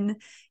can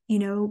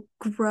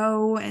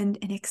grow and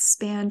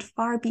expand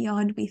far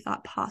beyond we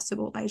thought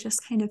possible by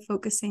just kind of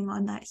focusing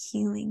on that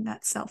healing,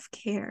 that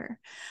self-care.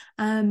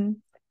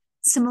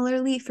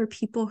 Similarly, for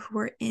people who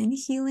are in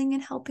healing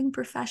and helping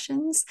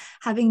professions,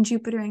 having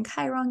Jupiter and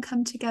Chiron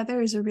come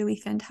together is a really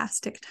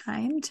fantastic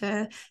time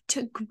to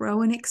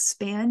grow and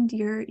expand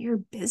your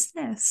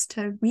business,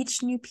 to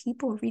reach new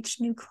people, reach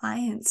new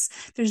clients.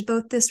 There's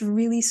both this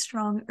really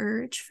strong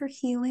urge for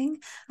healing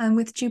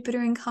with Jupiter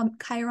and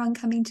Chiron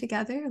coming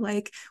together.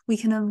 Like, we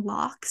can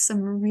unlock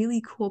some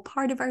really cool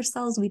part of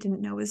ourselves we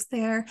didn't know was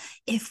there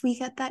if we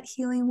get that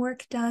healing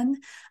work done,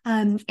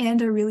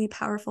 and a really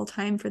powerful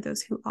time for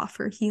those who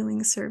offer healing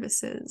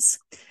services.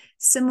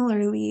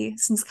 Similarly,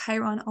 since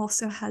Chiron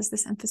also has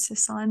this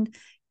emphasis on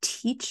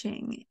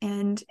teaching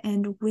and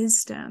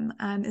wisdom,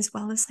 as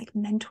well as like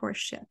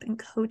mentorship and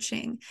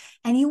coaching,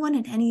 anyone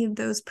in any of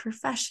those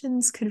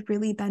professions could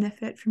really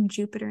benefit from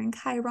Jupiter and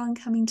Chiron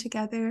coming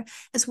together,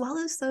 as well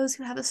as those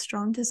who have a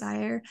strong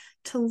desire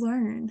to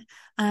learn,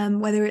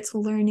 whether it's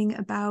learning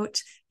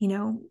about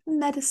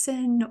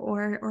medicine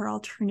or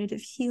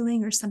alternative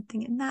healing or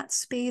something in that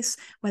space,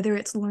 whether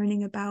it's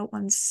learning about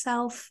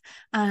oneself.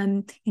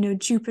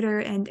 Jupiter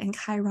and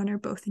Chiron are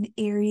both in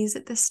Aries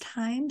at this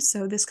time,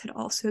 so this could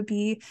also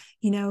be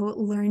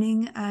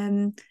learning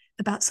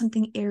about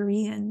something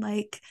Aryan,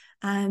 like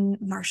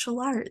martial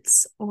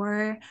arts,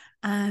 or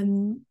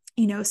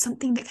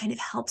something that kind of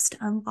helps to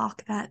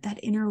unlock that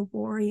inner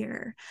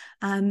warrior.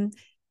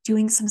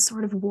 Doing some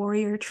sort of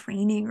warrior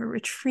training or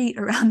retreat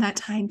around that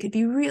time could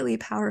be really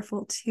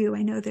powerful too.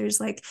 I know there's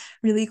like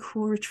really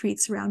cool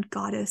retreats around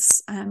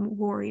goddess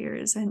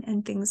warriors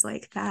and things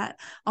like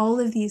that. All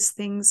of these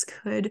things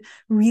could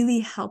really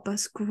help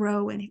us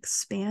grow and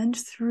expand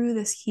through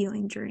this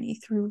healing journey,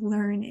 through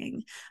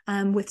learning,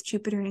 with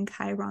Jupiter and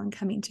Chiron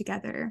coming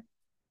together.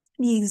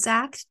 The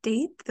exact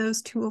date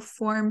those two will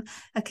form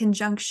a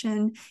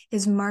conjunction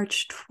is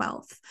March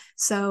 12th.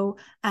 So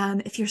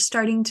if you're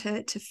starting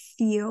to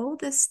feel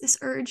this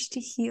urge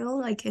to heal,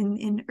 like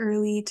in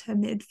early to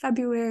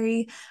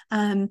mid-February,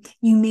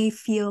 you may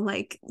feel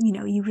like,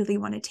 you really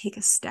want to take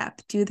a step,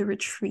 do the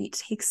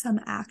retreat, take some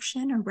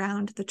action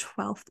around the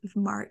 12th of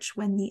March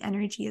when the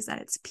energy is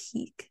at its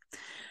peak.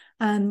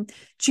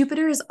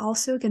 Jupiter is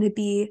also going to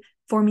be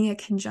forming a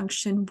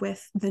conjunction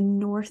with the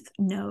North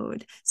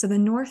Node. So the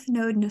North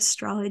Node in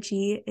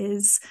astrology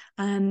is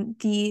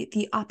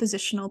the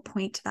oppositional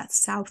point to that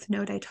South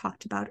Node I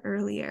talked about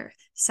earlier.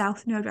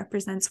 South Node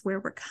represents where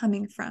we're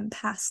coming from,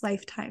 past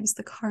lifetimes,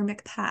 the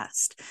karmic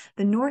past.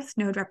 The North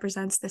Node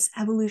represents this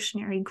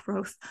evolutionary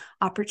growth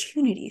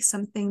opportunity,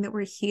 something that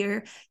we're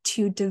here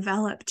to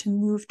develop, to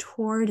move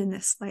toward in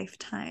this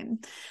lifetime.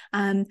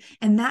 And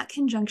that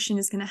conjunction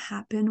is going to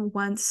happen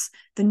once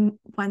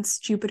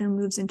Jupiter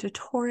moves into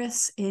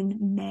Taurus in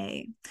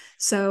May.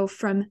 So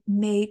from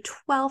May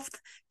 12th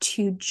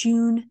to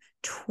June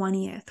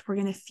 20th, we're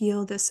going to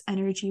feel this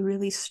energy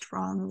really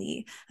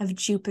strongly of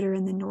Jupiter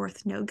and the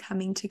North Node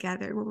coming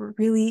together, where we're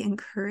really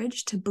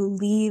encouraged to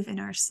believe in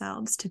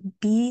ourselves, to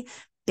be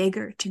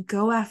bigger, to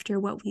go after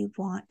what we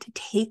want, to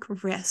take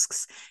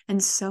risks,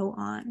 and so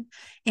on.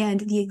 And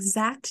the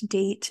exact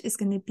date is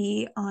going to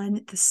be on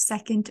the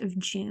 2nd of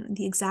June,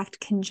 the exact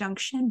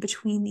conjunction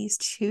between these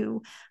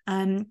two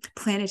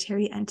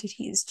planetary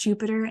entities,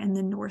 Jupiter and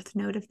the North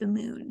Node of the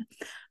Moon.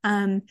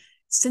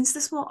 Since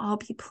this will all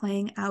be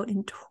playing out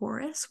in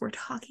Taurus, we're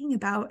talking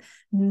about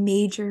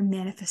major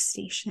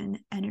manifestation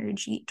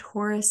energy.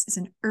 Taurus is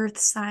an earth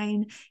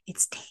sign.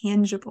 It's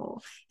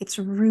tangible, it's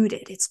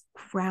rooted, it's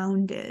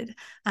grounded,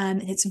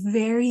 and it's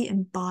very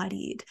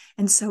embodied.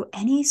 And so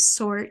any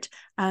sort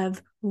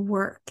of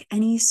work,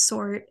 any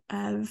sort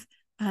of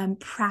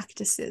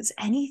practices,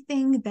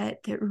 anything that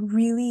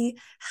really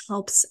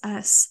helps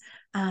us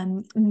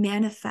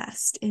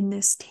manifest in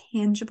this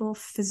tangible,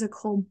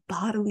 physical,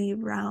 bodily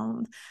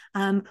realm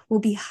will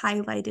be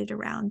highlighted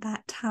around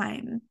that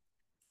time.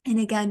 And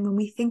again, when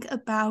we think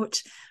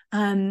about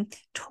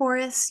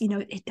Taurus,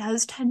 it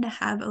does tend to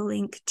have a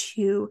link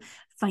to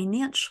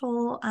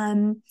financial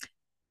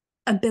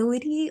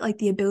ability, like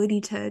the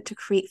ability to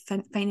create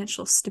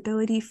financial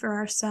stability for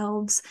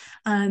ourselves.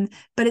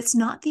 But it's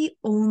not the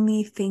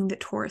only thing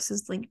that Taurus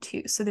is linked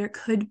to. So there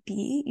could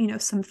be,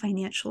 some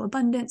financial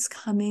abundance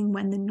coming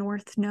when the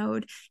North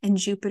Node and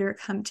Jupiter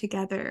come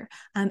together.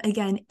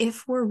 Again,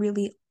 if we're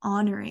really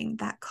honoring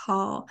that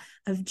call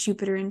of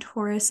Jupiter and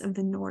Taurus of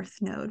the North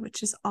Node,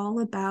 which is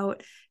all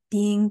about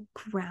being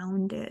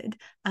grounded,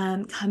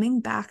 coming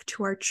back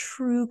to our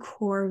true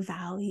core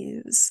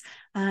values,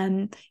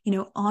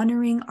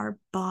 honoring our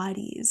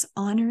bodies,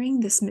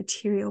 honoring this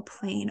material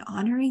plane,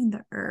 honoring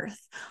the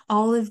earth,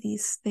 all of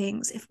these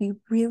things. If we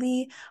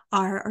really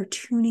are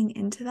tuning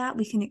into that,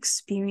 we can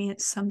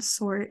experience some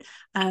sort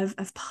of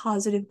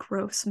positive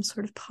growth, some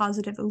sort of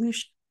positive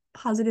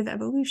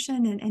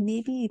evolution, and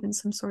maybe even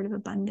some sort of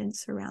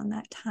abundance around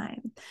that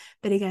time.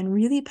 But again,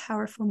 really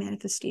powerful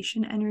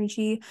manifestation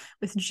energy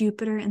with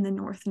Jupiter and the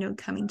North Node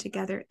coming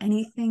together.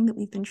 Anything that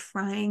we've been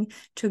trying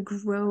to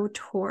grow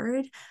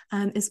toward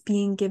is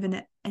being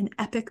given an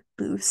epic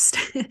boost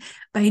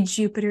by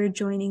Jupiter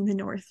joining the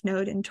North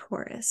Node in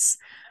Taurus.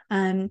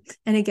 And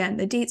again,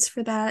 the dates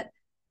for that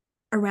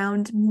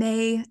around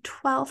May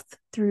 12th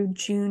through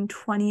June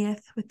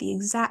 20th, with the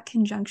exact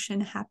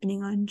conjunction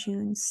happening on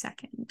June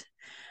 2nd.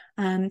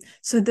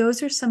 So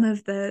those are some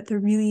of the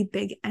really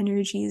big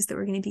energies that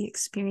we're going to be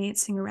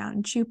experiencing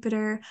around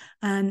Jupiter.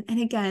 And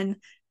again,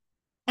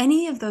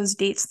 any of those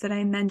dates that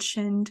I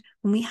mentioned,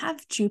 when we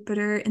have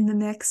Jupiter in the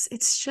mix,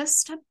 it's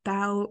just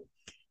about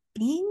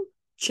being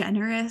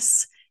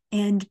generous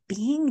and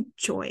being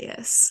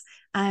joyous.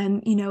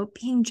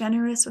 Being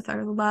generous with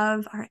our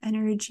love, our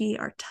energy,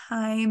 our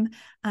time,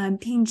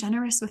 being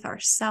generous with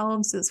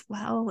ourselves as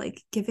well,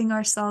 like giving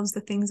ourselves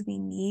the things we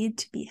need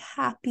to be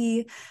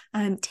happy,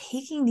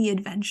 taking the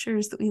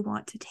adventures that we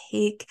want to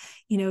take.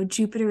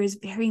 Jupiter is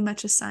very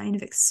much a sign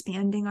of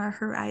expanding our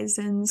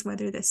horizons,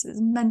 whether this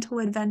is mental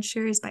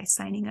adventures by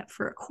signing up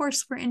for a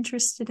course we're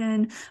interested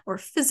in, or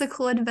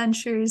physical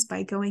adventures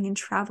by going and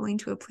traveling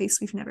to a place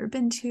we've never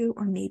been to,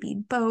 or maybe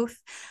both.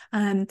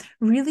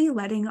 Really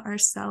letting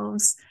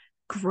ourselves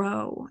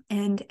grow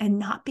and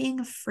not being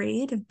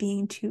afraid of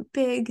being too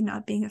big,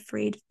 not being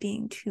afraid of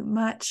being too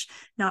much,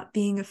 not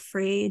being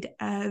afraid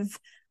of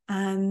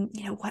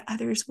what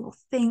others will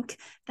think.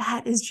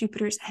 That is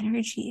Jupiter's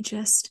energy.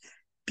 Just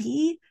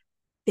be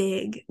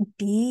big,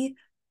 be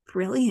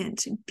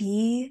brilliant,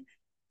 be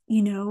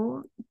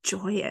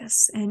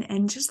joyous,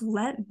 and just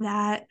let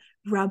that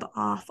rub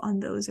off on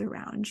those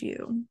around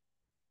you.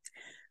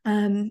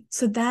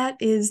 So that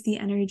is the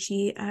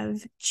energy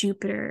of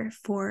Jupiter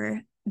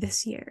for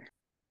this year.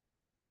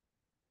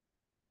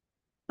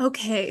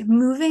 Okay,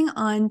 moving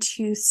on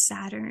to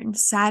Saturn.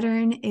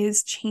 Saturn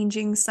is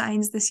changing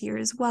signs this year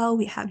as well.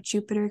 We have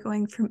Jupiter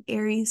going from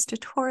Aries to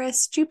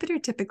Taurus. Jupiter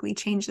typically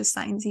changes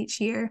signs each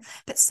year,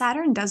 but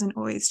Saturn doesn't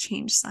always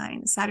change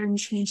signs. Saturn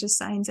changes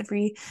signs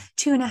every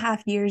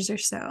 2.5 years or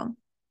so.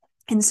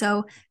 And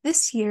so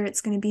this year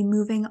it's going to be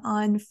moving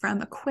on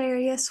from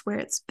Aquarius, where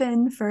it's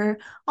been for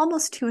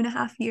almost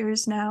 2.5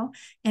 years now,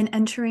 and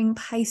entering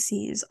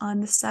Pisces on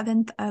the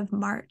 7th of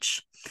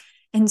March.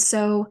 And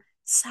so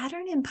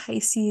Saturn in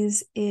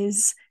Pisces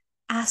is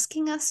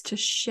asking us to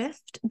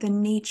shift the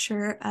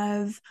nature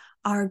of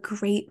our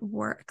great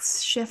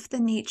works, shift the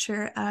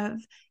nature of,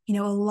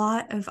 a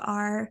lot of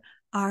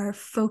our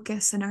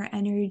focus and our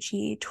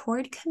energy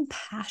toward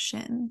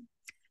compassion,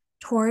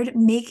 toward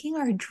making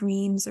our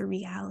dreams a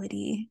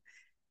reality,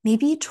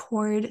 maybe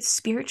toward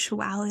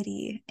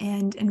spirituality,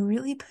 and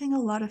really putting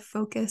a lot of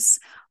focus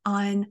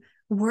on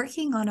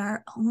working on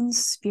our own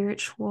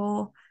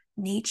spiritual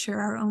nature,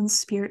 our own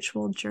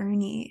spiritual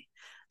journey.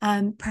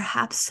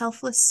 Perhaps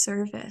selfless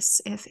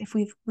service, if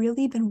we've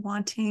really been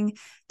wanting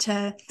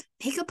to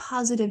make a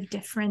positive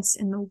difference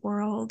in the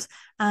world,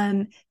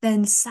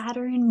 then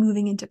Saturn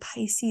moving into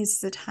Pisces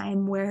is a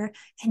time where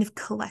kind of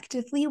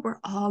collectively we're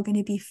all going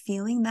to be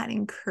feeling that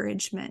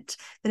encouragement,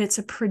 that it's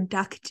a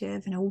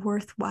productive and a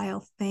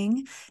worthwhile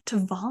thing to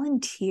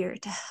volunteer,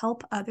 to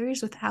help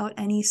others without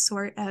any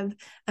sort of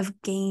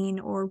gain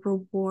or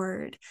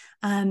reward.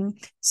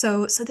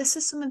 So this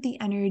is some of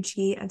the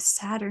energy of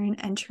Saturn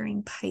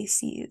entering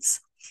Pisces.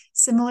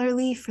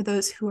 Similarly, for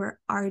those who are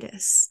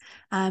artists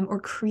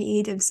or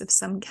creatives of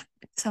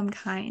some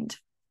kind,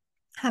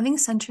 having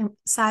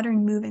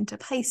Saturn move into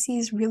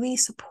Pisces really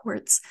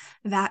supports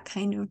that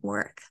kind of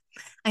work.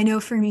 I know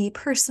for me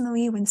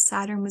personally, when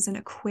Saturn was in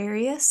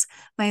Aquarius,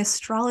 my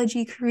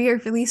astrology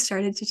career really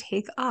started to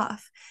take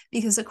off,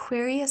 because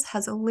Aquarius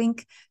has a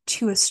link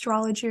to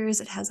astrologers.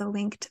 It has a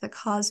link to the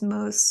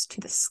cosmos, to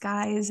the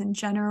skies in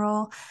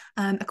general.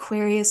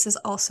 Aquarius is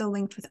also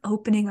linked with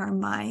opening our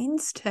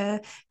minds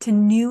to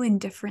new and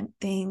different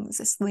things.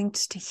 It's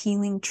linked to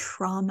healing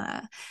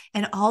trauma.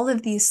 And all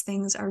of these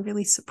things are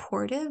really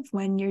supportive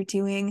when you're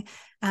doing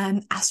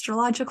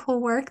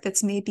astrological work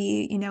that's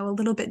maybe, a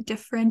little bit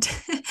different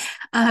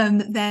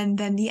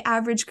than the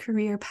average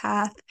career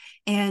path.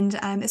 And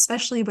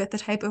especially with the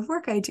type of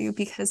work I do,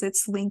 because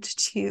it's linked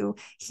to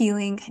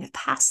healing kind of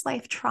past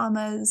life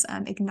traumas,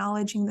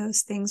 acknowledging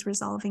those things,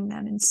 resolving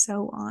them, and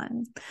so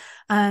on.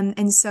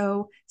 And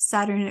so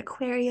Saturn in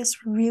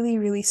Aquarius really,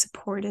 really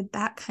supported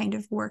that kind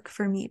of work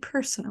for me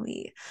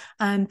personally.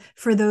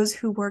 For those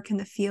who work in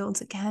the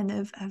fields, again,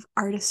 of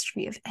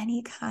artistry of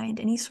any kind,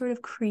 any sort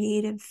of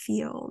creative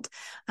field.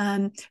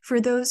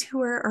 For those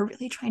who are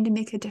really trying to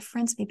make a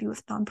difference, maybe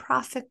with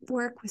nonprofit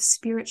work, with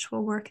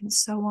spiritual work, and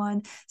so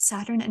on,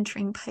 Saturn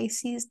entering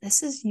Pisces,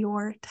 this is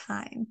your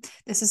time.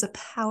 This is a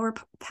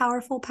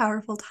powerful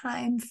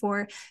time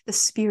for the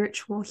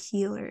spiritual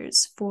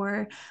healers,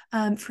 for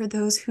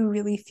those who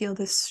really feel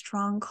this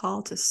strong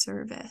call to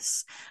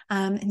service.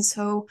 And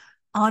so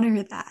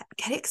honor that,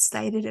 get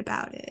excited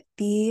about it,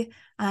 be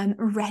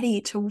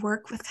ready to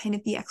work with kind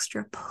of the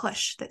extra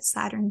push that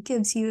Saturn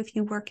gives you if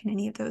you work in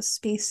any of those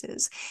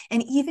spaces.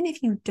 And even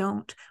if you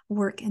don't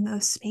work in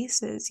those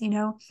spaces,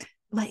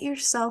 let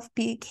yourself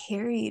be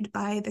carried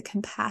by the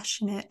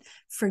compassionate,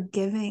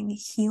 forgiving,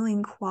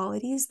 healing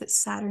qualities that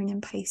Saturn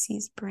in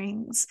Pisces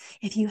brings.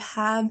 If you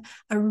have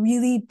a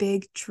really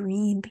big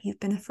dream, but you've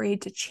been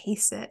afraid to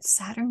chase it,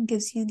 Saturn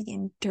gives you the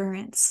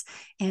endurance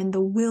and the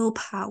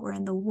willpower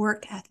and the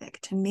work ethic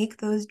to make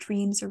those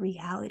dreams a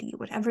reality,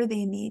 whatever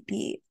they may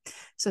be.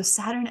 So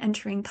Saturn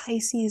entering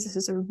Pisces, this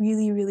is a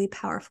really, really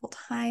powerful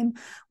time,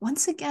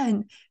 once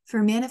again,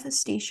 for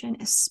manifestation,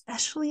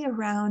 especially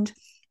around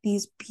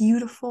these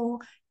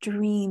beautiful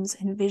dreams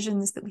and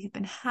visions that we've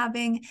been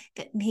having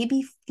that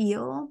maybe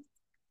feel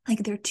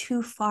like they're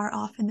too far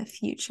off in the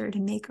future to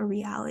make a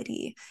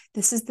reality.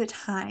 This is the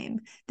time.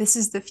 This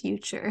is the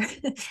future.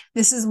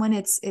 This is when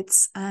it's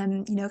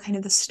kind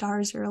of the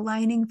stars are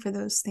aligning for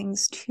those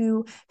things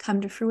to come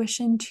to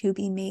fruition, to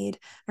be made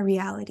a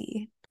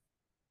reality.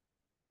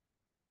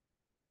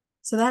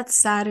 So that's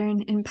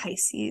Saturn in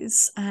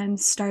Pisces,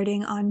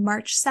 starting on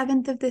March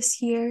 7th of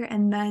this year.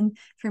 And then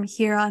from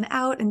here on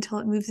out until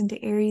it moves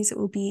into Aries, it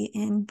will be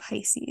in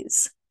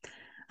Pisces.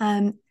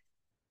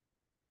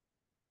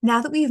 Now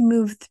that we've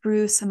moved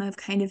through some of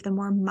kind of the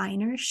more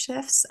minor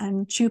shifts,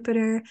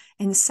 Jupiter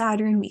and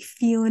Saturn, we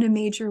feel in a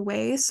major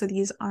way. So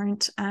these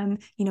aren't,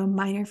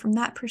 minor from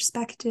that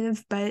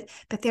perspective, but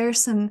there are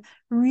some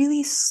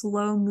really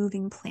slow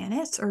moving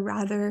planets, or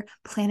rather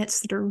planets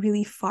that are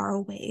really far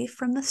away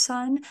from the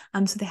sun.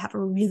 So they have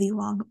a really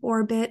long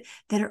orbit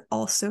that are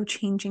also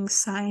changing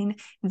sign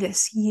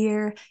this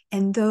year.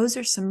 And those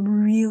are some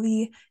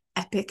really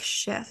epic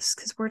shifts,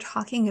 because we're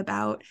talking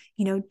about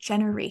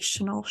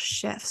generational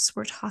shifts.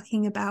 We're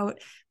talking about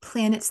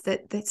planets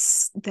that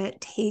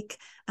take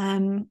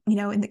in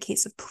the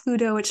case of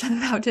Pluto, which I'm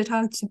about to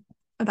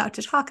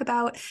talk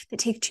about, that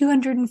take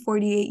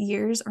 248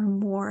 years or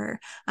more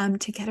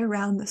to get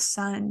around the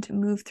sun, to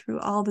move through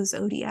all the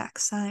zodiac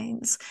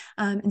signs.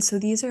 And so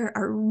these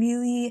are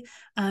really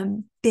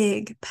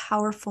big,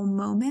 powerful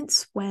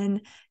moments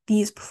when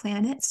these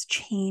planets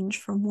change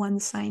from one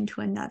sign to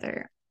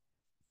another.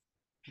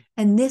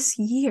 And this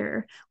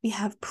year, we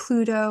have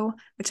Pluto,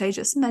 which I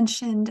just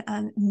mentioned,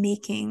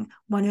 making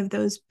one of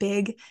those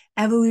big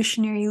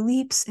evolutionary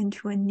leaps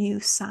into a new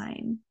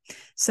sign.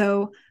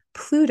 So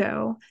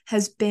Pluto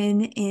has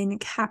been in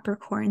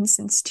Capricorn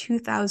since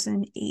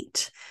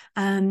 2008.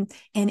 And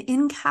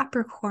in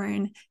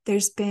Capricorn,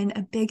 there's been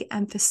a big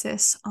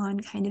emphasis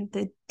on kind of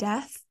the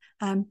death.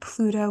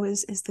 Pluto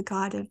is the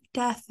god of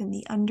death in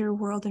the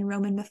underworld in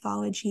Roman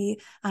mythology,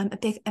 a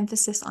big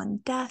emphasis on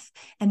death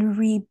and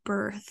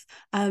rebirth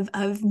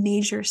of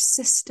major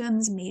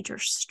systems, major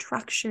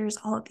structures,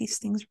 all of these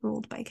things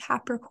ruled by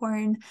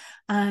Capricorn.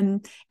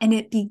 And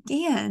it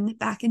began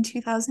back in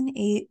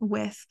 2008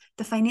 with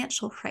the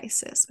financial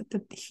crisis, with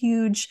the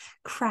huge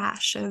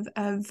crash of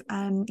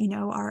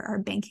our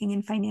banking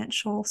and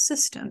financial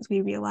systems.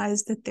 We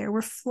realized that there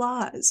were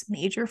flaws,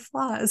 major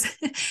flaws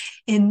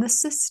in the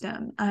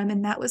system.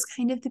 And that was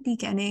kind of the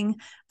beginning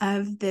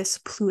of this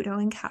Pluto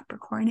and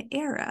Capricorn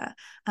era.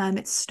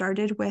 It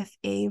started with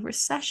a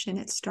recession.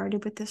 It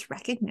started with this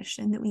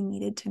recognition that we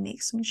needed to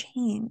make some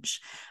change.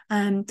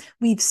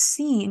 We've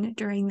seen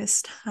during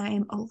this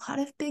time a lot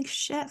of big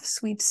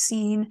shifts. We've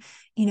seen,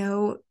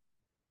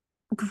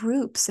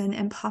 groups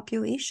and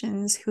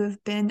populations who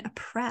have been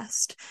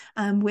oppressed,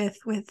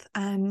 with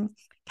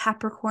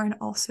Capricorn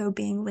also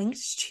being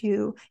linked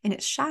to, in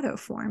its shadow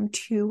form,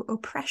 to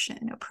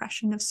oppression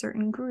of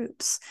certain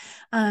groups,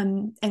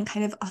 and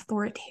kind of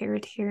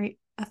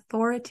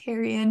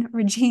authoritarian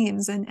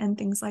regimes and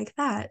things like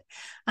that.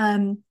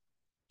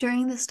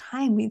 During this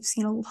time, we've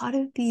seen a lot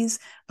of these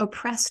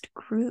oppressed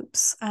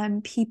groups,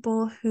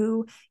 people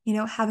who,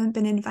 haven't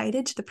been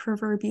invited to the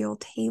proverbial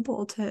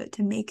table to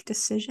make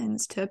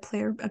decisions, to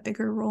play a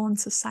bigger role in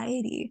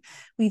society.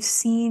 We've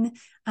seen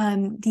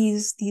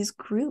these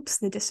groups,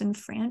 the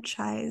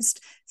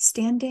disenfranchised,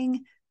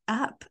 standing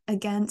up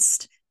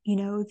against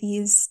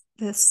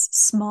this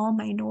small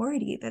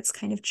minority that's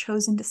kind of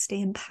chosen to stay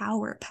in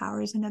power.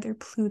 Power is another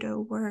Pluto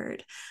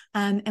word.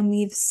 And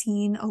we've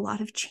seen a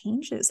lot of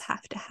changes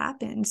have to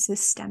happen.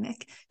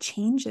 Systemic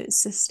changes,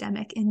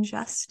 systemic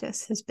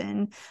injustice has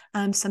been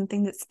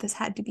something that's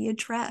had to be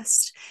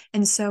addressed.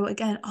 And so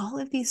again, all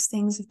of these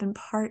things have been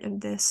part of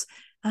this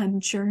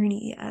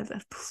journey of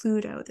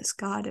Pluto, this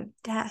god of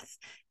death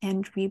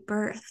and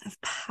rebirth,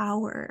 of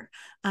power,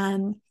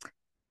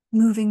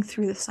 moving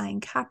through the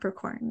sign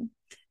Capricorn.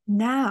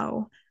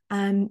 Now,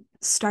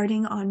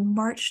 starting on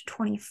March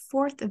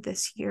 24th of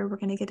this year, we're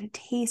going to get a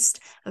taste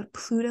of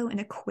Pluto in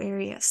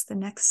Aquarius, the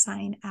next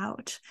sign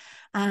out.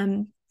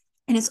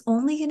 And it's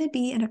only going to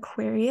be in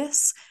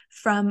Aquarius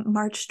from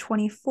March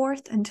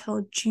 24th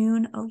until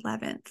June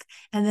 11th.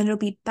 And then it'll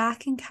be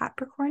back in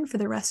Capricorn for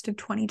the rest of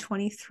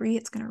 2023.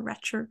 It's going to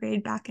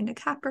retrograde back into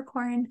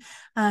Capricorn.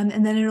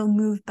 And then it'll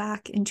move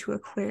back into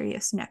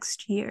Aquarius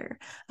next year.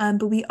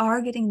 But we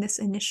are getting this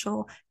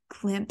initial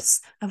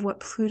glimpse of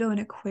what Pluto in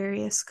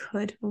Aquarius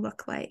could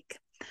look like.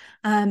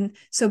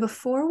 So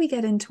before we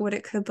get into what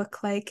it could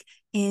look like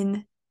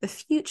in the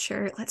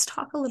future, let's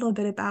talk a little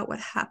bit about what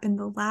happened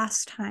the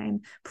last time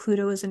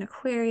Pluto was in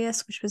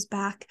Aquarius, which was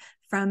back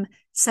from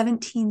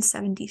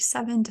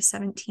 1777 to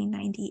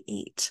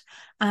 1798.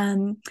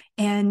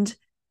 And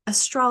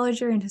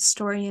astrologer and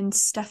historian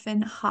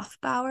Stefan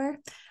Hofbauer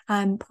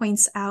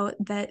points out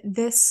that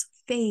this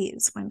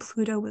phase, when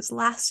Pluto was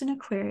last in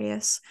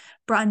Aquarius,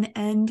 brought an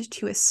end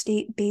to a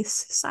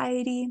state-based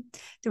society.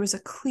 There was a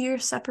clear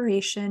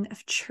separation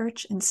of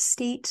church and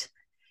state.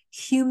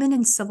 Human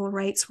and civil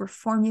rights were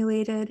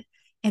formulated,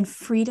 and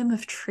freedom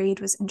of trade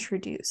was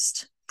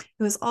introduced.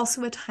 It was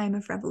also a time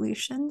of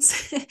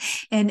revolutions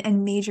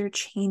and major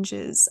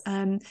changes.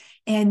 And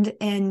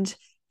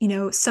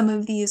some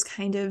of these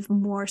kind of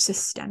more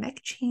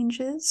systemic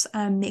changes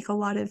make a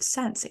lot of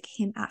sense. It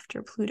came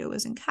after Pluto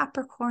was in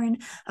Capricorn.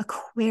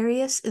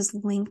 Aquarius is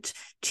linked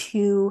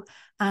to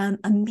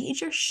a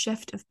major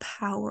shift of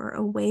power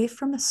away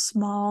from a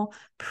small,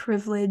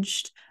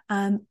 privileged,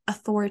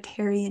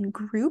 authoritarian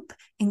group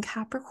in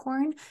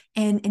Capricorn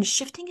and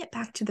shifting it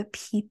back to the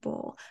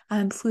people.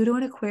 Pluto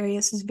in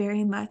Aquarius is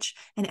very much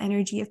an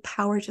energy of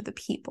power to the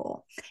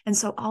people. And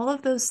so all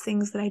of those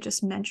things that I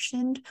just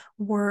mentioned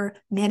were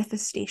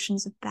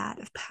manifestations of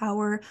that, of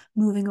power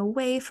moving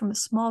away from a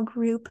small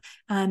group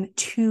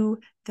to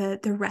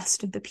the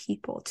rest of the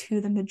people,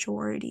 to the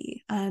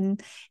majority. And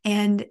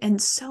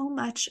so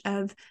much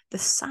of the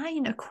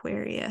sign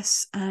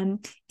Aquarius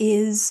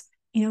is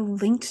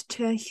linked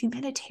to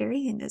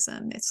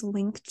humanitarianism. It's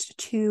linked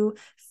to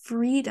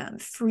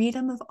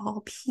freedom of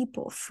all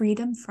people,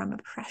 freedom from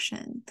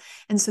oppression.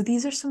 And so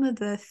these are some of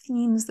the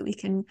themes that we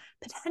can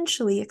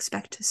potentially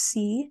expect to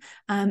see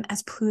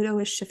as Pluto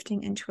is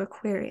shifting into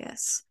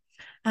Aquarius.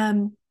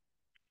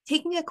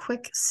 Taking a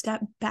quick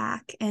step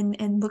back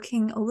and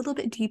looking a little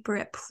bit deeper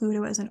at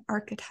Pluto as an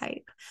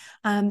archetype.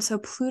 So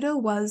Pluto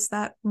was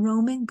that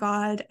Roman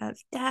god of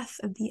death,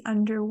 of the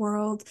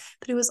underworld,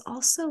 but it was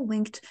also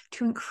linked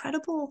to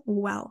incredible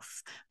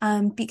wealth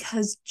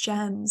because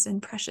gems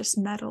and precious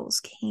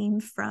metals came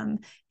from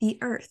the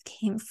earth,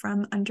 came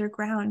from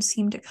underground,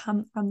 seemed to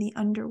come from the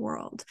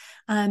underworld.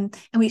 And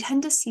we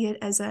tend to see it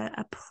as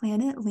a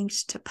planet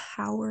linked to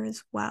power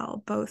as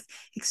well, both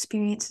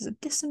experiences of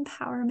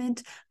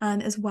disempowerment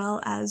as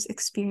well as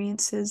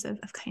experiences of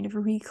kind of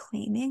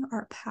reclaiming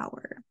our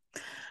power.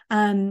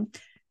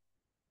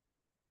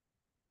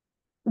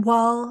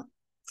 While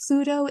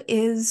Pluto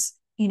is,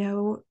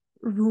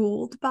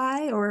 ruled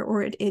by,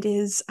 or it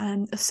is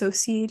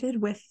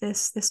associated with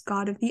this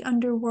god of the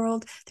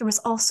underworld, there was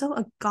also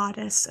a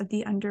goddess of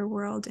the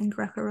underworld in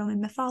Greco-Roman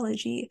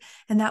mythology,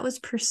 and that was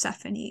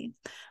Persephone.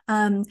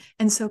 And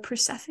so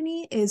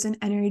Persephone is an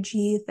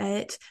energy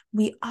that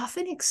we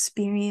often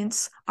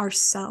experience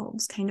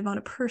ourselves kind of on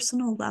a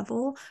personal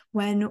level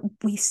when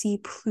we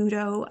see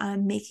Pluto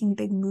making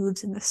big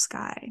moves in the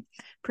sky.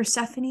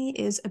 Persephone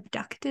is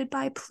abducted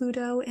by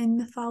Pluto in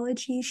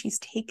mythology. She's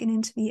taken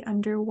into the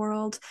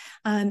underworld.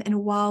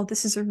 And while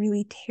this is a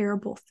really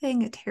terrible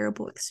thing, a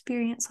terrible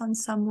experience on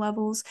some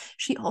levels,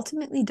 she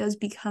ultimately does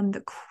become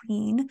the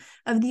queen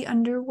of the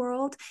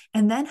underworld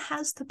and then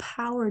has the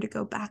power to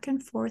go back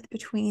and forth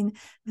between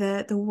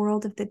the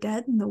world of the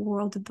dead and the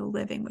world of the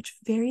living, which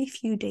very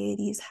few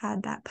deities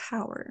had that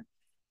power.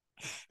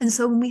 And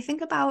so when we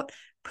think about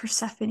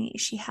Persephone,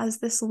 she has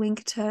this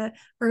link to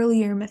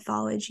earlier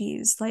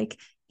mythologies like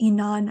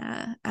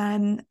Inanna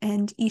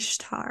and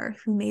Ishtar,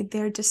 who made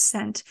their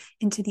descent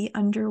into the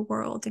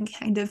underworld and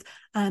kind of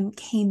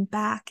came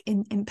back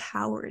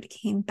empowered,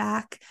 came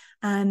back,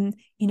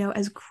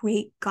 as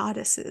great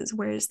goddesses,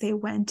 whereas they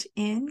went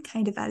in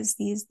kind of as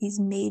these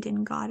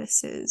maiden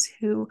goddesses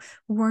who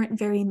weren't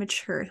very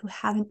mature, who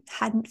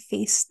hadn't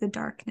faced the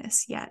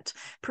darkness yet.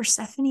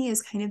 Persephone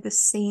is kind of the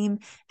same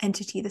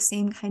entity, the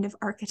same kind of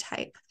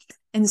archetype.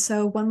 And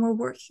so when we're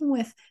working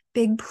with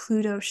big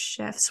Pluto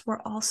shifts,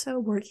 we're also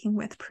working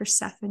with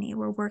Persephone.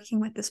 We're working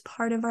with this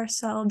part of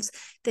ourselves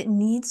that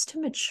needs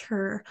to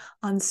mature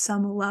on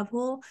some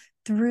level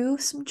through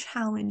some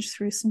challenge,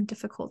 through some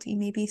difficulty,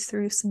 maybe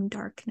through some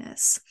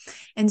darkness.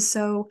 And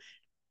so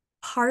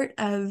part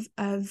of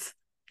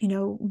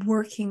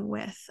working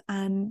with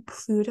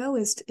Pluto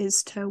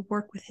is to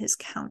work with his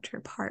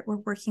counterpart. We're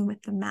working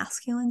with the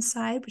masculine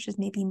side, which is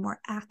maybe more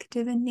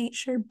active in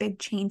nature, big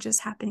changes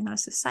happening on a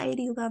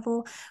society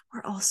level.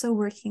 We're also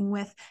working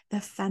with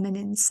the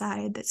feminine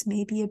side that's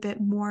maybe a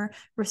bit more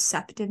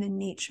receptive in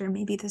nature.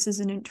 Maybe this is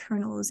an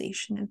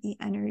internalization of the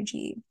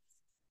energy.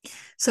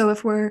 So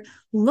if we're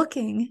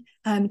looking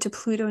to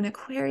Pluto and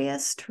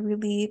Aquarius to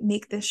really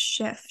make this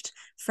shift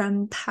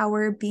from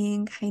power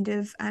being kind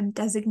of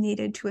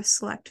designated to a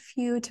select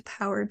few to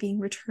power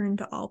being returned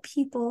to all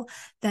people,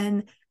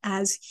 then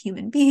as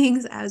human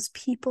beings, as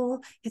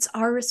people, it's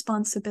our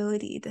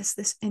responsibility,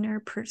 this inner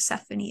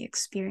Persephone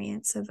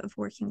experience of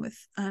working with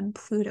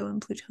Pluto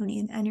and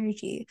Plutonian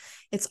energy.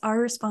 It's our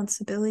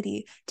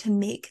responsibility to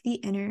make the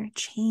inner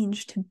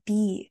change, to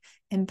be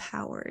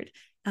empowered.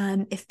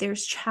 If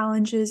there's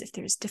challenges, if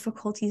there's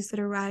difficulties that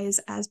arise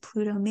as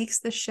Pluto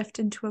makes the shift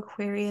into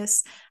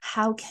Aquarius,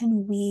 how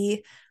can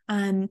we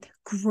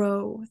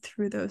grow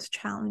through those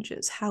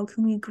challenges? How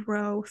can we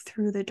grow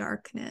through the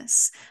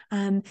darkness?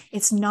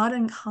 It's not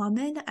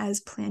uncommon as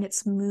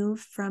planets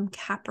move from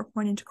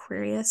Capricorn into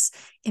Aquarius,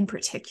 in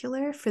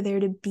particular, for there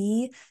to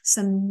be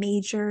some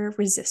major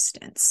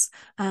resistance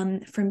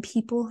from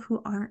people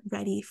who aren't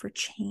ready for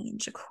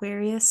change.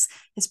 Aquarius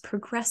is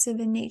progressive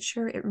in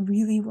nature. It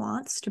really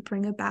wants to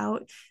bring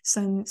about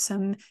some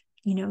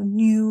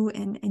new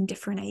and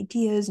different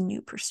ideas,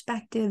 new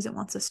perspectives. It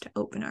wants us to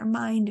open our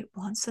mind. It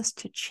wants us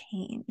to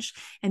change.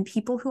 And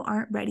people who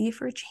aren't ready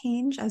for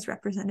change, as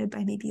represented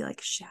by maybe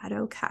like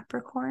shadow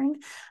Capricorn,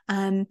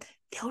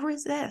 they'll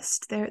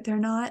resist. They're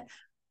not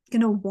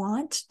going to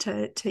want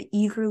to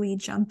eagerly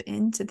jump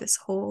into this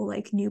whole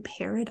like new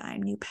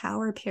paradigm, new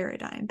power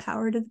paradigm,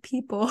 power to the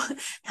people.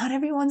 Not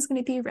everyone's going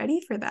to be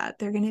ready for that.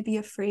 They're going to be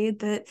afraid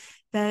that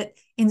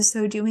in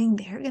so doing,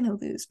 they're going to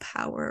lose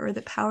power, or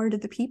the power to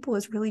the people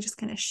is really just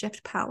going to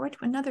shift power to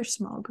another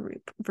small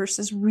group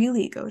versus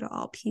really go to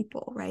all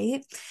people,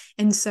 right?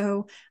 And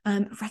so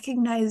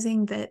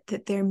recognizing that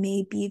there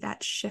may be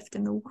that shift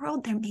in the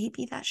world, there may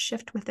be that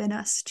shift within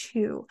us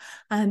too.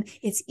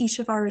 It's each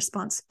of our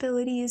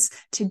responsibilities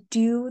to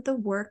do the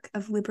work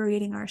of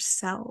liberating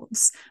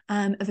ourselves,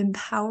 of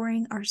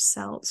empowering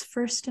ourselves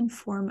first and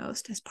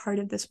foremost as part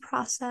of this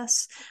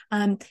process,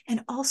 and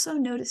also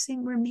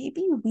noticing where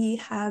maybe we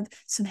have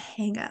some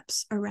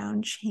hangups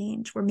around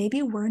change, where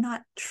maybe we're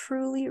not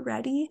truly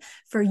ready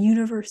for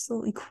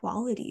universal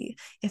equality.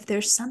 If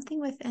there's something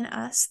within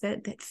us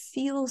that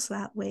feels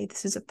that way,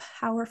 this is a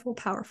powerful,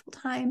 powerful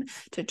time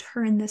to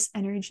turn this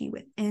energy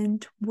within,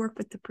 to work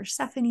with the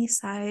Persephone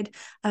side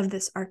of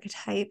this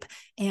archetype,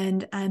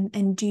 and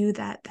do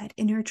that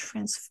inner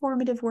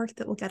transformative work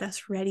that will get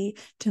us ready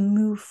to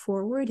move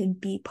forward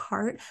and be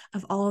part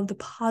of all of the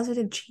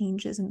positive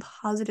changes and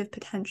positive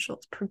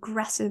potentials,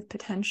 progressive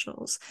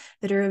potentials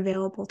that are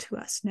available to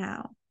us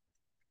now.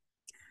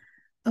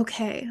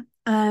 Okay.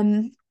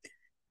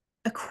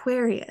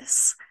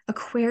 Aquarius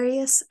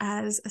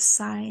as a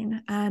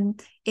sign,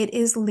 it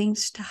is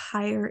linked to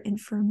higher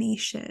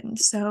information.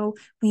 So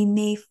we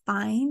may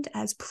find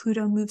as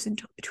Pluto moves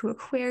into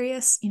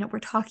Aquarius, we're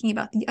talking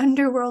about the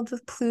underworld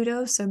with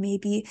Pluto. So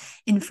maybe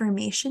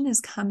information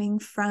is coming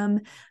from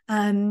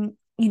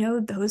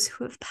those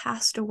who have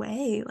passed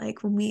away.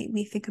 Like when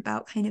we think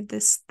about kind of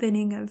this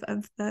thinning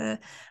of the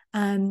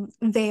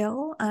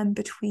veil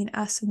between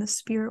us and the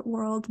spirit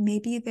world,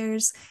 maybe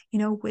there's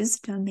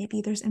wisdom,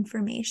 maybe there's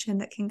information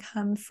that can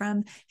come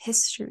from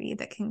history,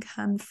 that can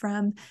come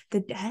from the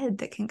dead,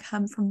 that can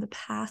come from the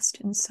past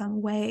in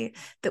some way,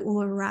 that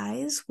will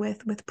arise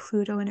with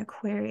Pluto and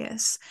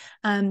Aquarius.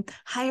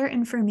 Higher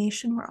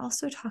information, we're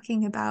also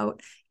talking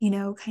about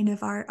kind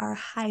of our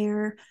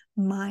higher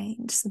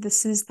mind. So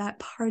this is that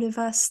part of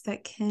us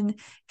that can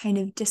kind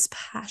of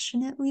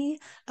dispassionately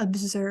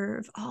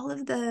observe all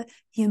of the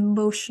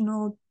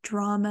emotional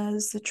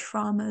dramas, the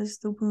traumas,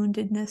 the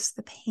woundedness,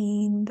 the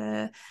pain,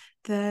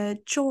 the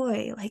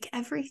joy, like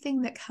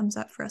everything that comes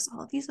up for us,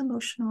 all of these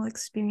emotional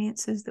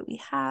experiences that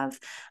we have,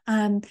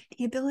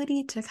 the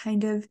ability to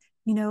kind of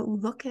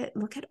look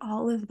at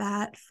all of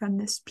that from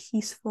this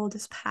peaceful,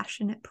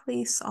 dispassionate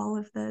place, all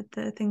of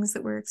the things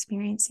that we're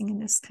experiencing in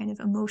this kind of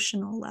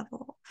emotional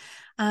level,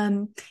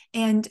 and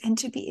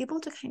to be able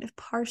to kind of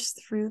parse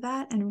through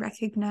that and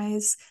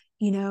recognize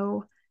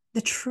the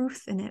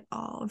truth in it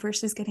all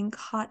versus getting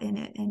caught in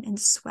it and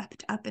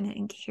swept up in it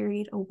and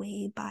carried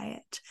away by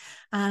it.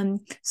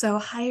 So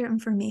higher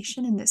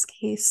information in this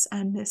case,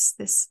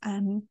 this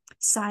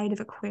side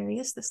of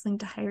Aquarius, this link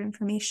to higher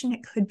information,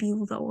 it could be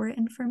lower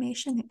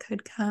information. It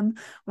could come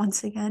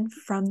once again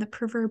from the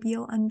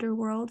proverbial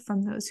underworld,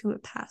 from those who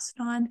have passed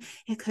on.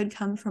 It could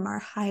come from our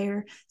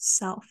higher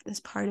self, this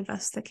part of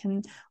us that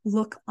can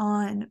look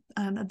on,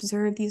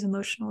 observe these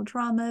emotional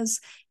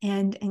dramas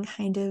and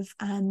kind of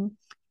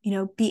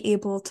be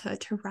able to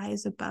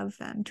rise above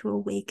them, to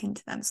awaken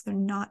to them so they're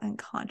not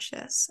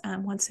unconscious.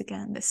 Once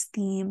again, this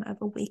theme of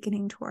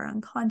awakening to our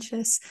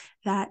unconscious,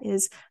 that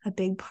is a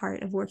big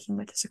part of working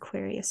with this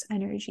Aquarius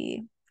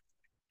energy.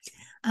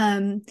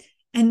 And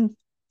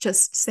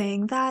just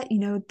saying that,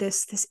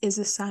 this is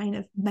a sign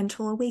of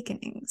mental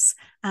awakenings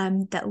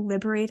that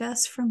liberate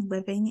us from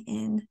living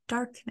in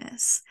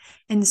darkness.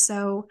 And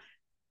so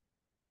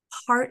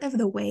part of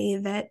the way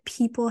that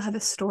people have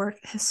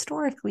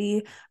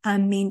historically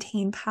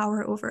maintained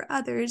power over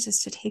others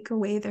is to take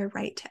away their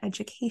right to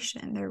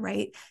education, their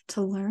right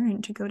to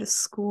learn, to go to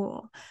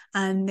school.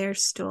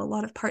 There's still a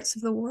lot of parts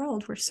of the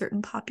world where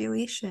certain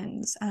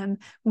populations,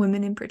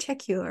 women in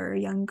particular,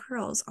 young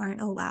girls,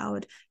 aren't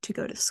allowed to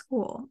go to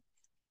school,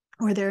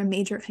 or there are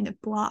major kind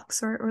of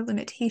blocks or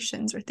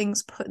limitations or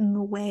things put in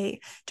the way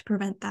to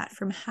prevent that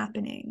from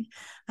happening.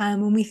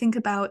 When we think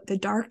about the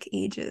Dark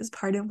Ages,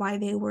 part of why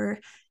they were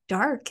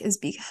dark is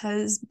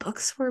because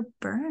books were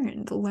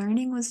burned,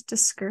 learning was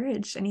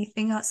discouraged.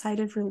 Anything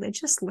outside of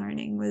religious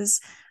learning was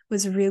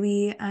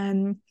really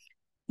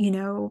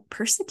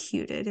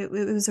persecuted. It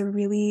was a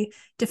really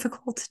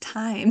difficult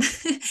time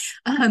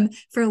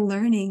for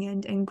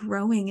learning and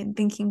growing and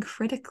thinking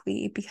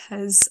critically,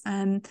 because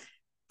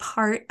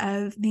part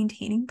of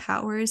maintaining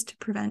power is to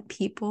prevent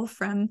people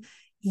from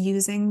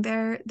using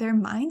their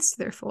minds to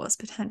their fullest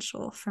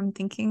potential, from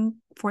thinking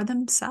for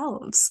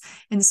themselves.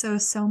 And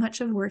so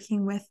much of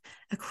working with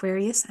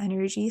Aquarius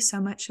energy,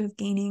 so much of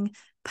gaining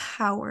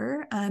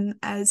power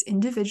as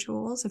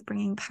individuals, of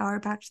bringing power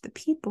back to the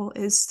people,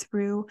 is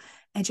through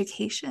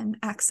education,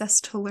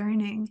 access to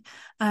learning.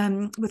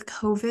 With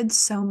COVID,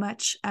 so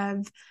much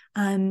of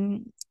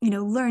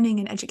learning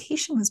and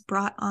education was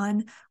brought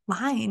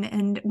online.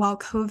 And while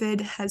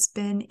COVID has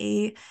been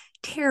a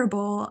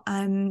terrible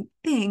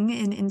thing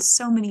in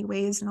so many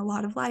ways, and a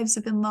lot of lives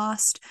have been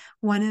lost,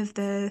 one of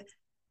the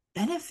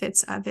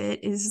benefits of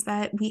it is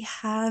that we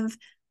have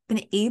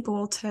been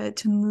able to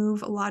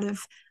move a lot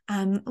of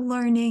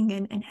learning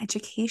and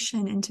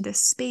education into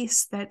this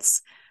space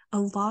that's a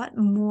lot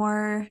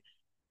more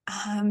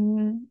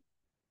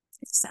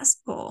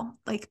accessible.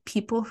 Like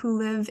people who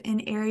live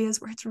in areas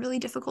where it's really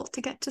difficult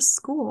to get to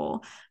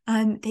school,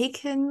 they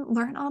can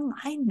learn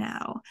online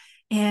now,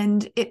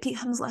 and it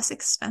becomes less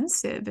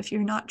expensive if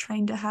you're not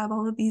trying to have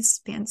all of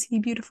these fancy,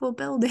 beautiful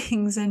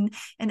buildings and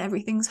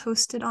everything's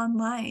hosted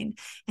online.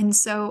 And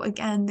so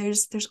again,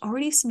 there's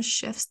already some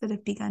shifts that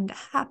have begun to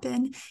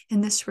happen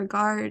in this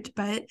regard,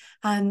 but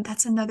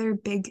that's another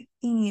big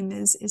theme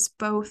is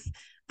both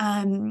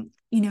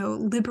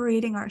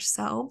liberating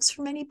ourselves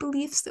from any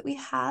beliefs that we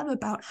have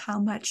about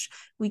how much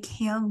we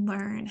can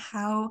learn,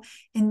 how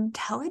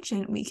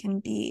intelligent we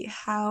can be,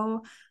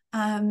 how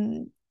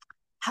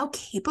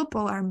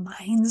capable our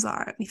minds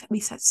are. We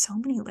set so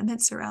many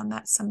limits around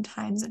that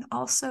sometimes, and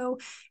also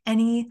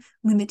any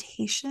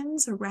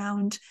limitations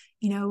around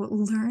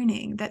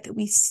learning that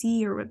we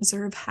see or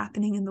observe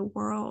happening in the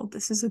world.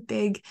 This is a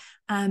big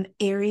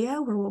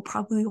area where we'll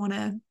probably want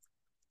to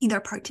either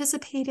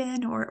participate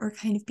in or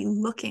kind of be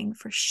looking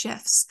for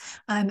shifts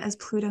as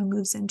Pluto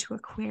moves into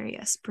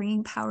Aquarius.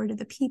 Bringing power to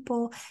the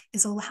people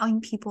is allowing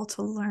people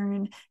to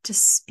learn, to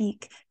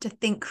speak, to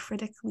think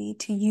critically,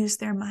 to use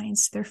their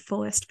minds to their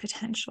fullest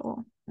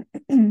potential.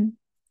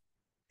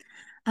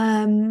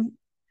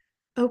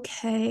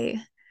 Okay.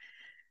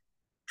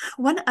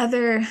 One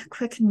other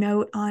quick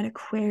note on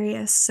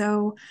Aquarius.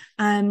 So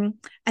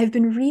I've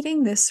been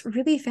reading this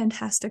really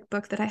fantastic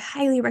book that I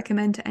highly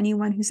recommend to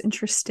anyone who's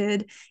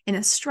interested in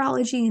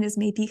astrology and has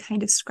maybe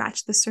kind of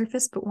scratched the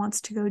surface but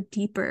wants to go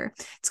deeper.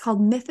 It's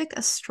called Mythic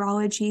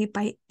Astrology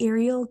by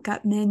Ariel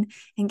Gutman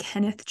and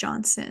Kenneth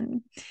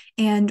Johnson.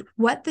 And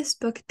what this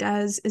book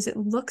does is it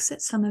looks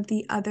at some of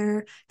the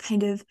other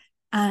kind of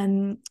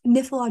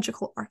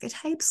mythological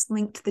archetypes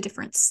linked to the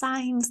different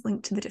signs,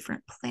 linked to the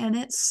different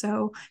planets.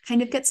 So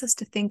kind of gets us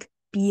to think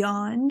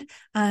beyond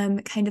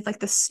kind of like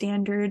the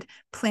standard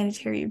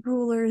planetary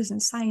rulers and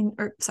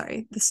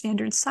the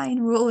standard sign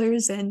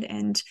rulers and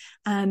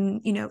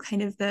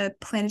kind of the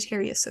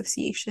planetary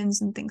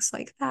associations and things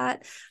like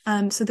that,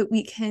 so that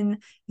we can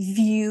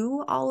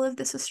view all of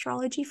this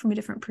astrology from a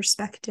different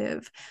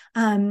perspective.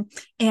 And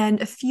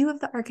a few of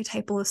the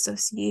archetypal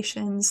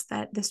associations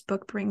that this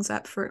book brings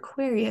up for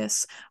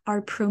Aquarius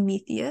are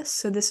Prometheus.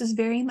 So this is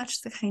very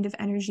much the kind of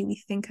energy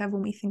we think of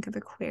when we think of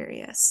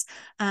Aquarius.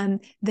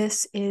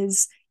 This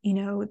is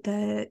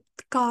the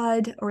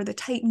god or the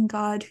Titan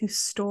god who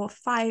stole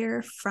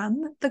fire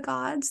from the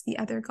gods, the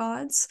other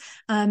gods,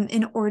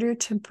 in order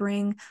to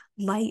bring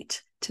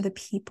light to the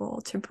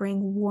people, to bring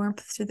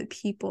warmth to the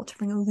people, to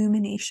bring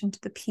illumination to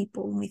the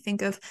people. When we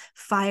think of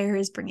fire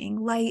as bringing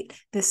light,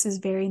 this is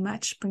very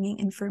much bringing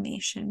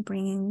information,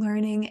 bringing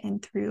learning,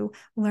 and through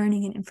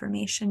learning and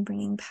information,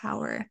 bringing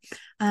power.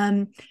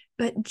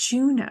 But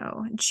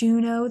Juno,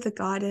 the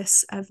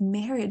goddess of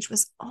marriage,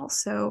 was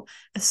also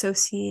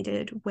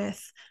associated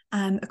with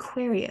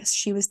Aquarius.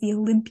 She was the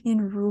Olympian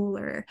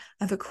ruler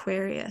of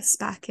Aquarius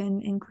back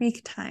in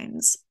Greek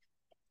times.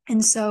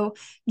 And so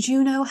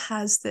Juno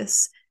has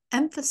this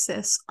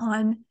emphasis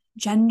on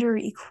gender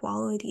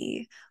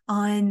equality,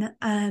 on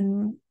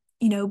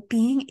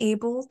being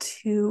able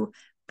to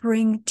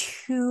bring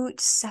two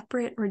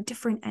separate or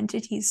different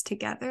entities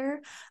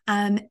together,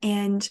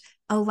 and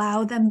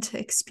allow them to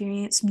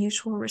experience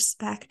mutual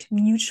respect,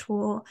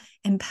 mutual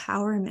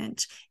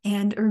empowerment,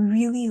 and a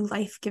really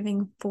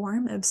life-giving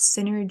form of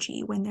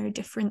synergy when their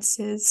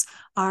differences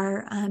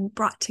are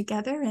brought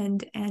together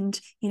and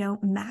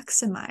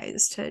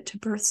maximized to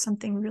birth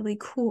something really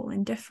cool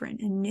and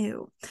different and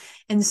new.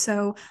 And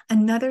so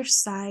another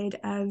side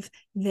of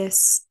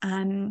this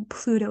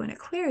Pluto in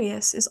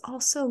Aquarius is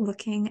also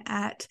looking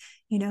at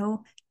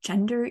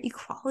gender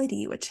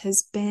equality, which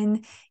has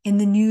been in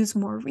the news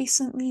more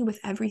recently with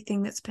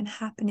everything that's been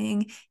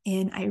happening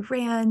in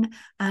Iran,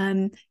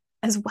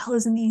 as well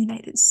as in the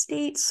United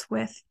States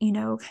with,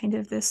 kind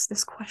of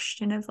this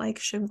question of like,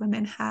 should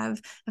women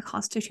have a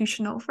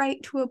constitutional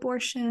right to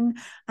abortion?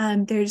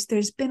 There's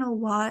been a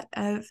lot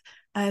of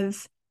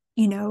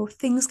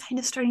things kind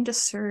of starting to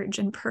surge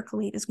and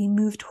percolate as we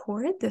move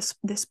toward this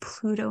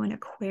Pluto in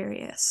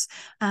Aquarius,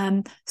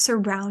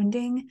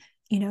 surrounding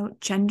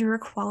gender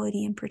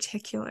equality in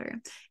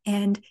particular.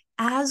 And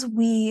as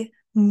we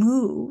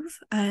move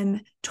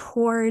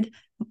toward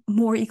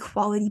more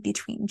equality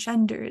between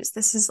genders,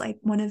 this is like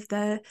one of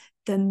the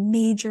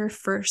major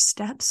first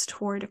steps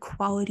toward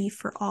equality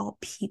for all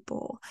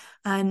people.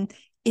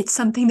 It's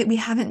something that we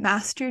haven't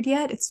mastered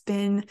yet. It's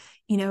been,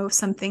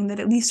 something that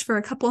at least for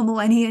a couple of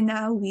millennia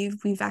now,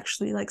 we've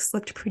actually like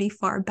slipped pretty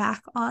far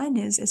back on,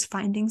 is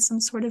finding some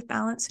sort of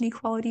balance and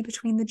equality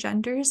between the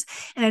genders.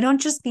 And I don't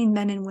just mean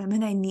men and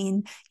women. I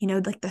mean,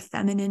 like the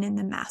feminine and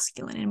the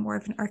masculine in more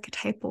of an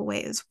archetypal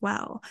way as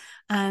well.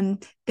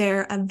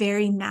 They're a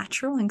very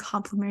natural and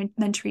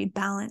complementary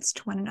balance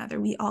to one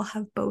another. We all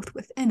have both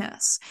within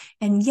us.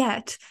 And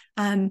yet,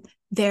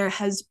 there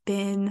has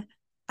been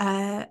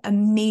a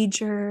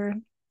major,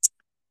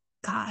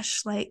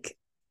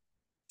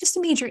 just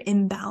a major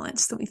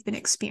imbalance that we've been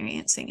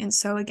experiencing. And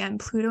so again,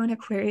 Pluto in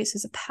Aquarius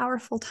is a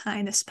powerful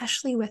time,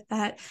 especially with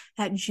that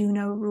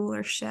Juno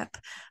rulership,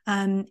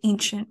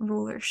 ancient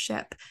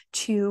rulership,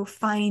 to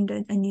find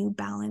a new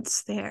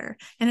balance there.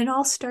 And it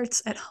all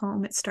starts at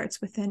home. It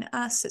starts within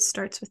us. It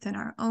starts within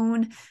our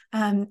own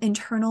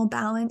internal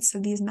balance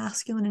of these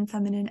masculine and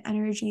feminine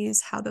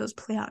energies, how those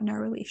play out in our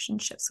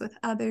relationships with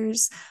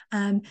others.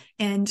 And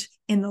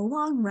in the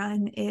long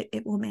run,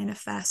 it will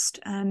manifest,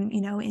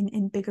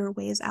 in bigger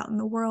ways out in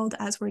the world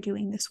as we're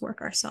doing this work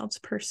ourselves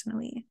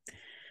personally.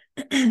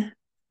 The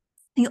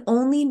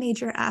only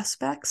major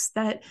aspects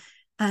that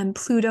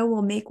Pluto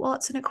will make while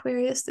it's in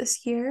Aquarius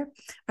this year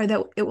are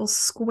that it will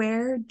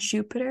square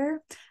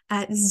Jupiter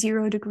at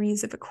 0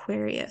 degrees of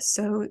Aquarius.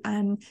 So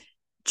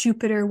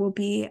Jupiter will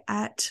be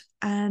at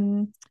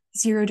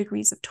 0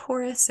 degrees of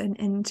Taurus,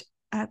 and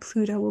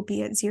Pluto will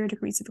be at 0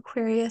 degrees of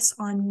Aquarius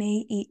on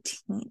May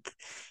 18th.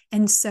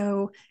 And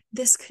so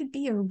this could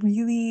be a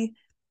really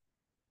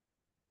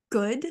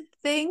good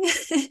thing.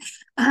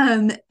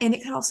 And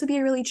it could also be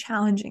a really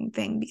challenging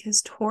thing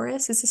because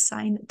Taurus is a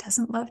sign that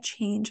doesn't love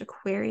change.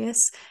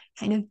 Aquarius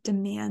kind of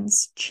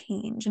demands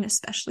change, and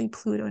especially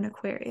Pluto in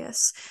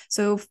Aquarius.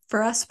 So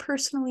for us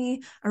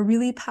personally, a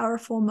really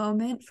powerful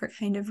moment for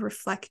kind of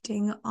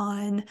reflecting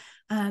on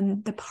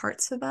the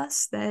parts of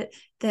us that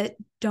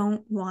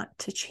don't want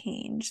to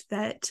change,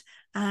 that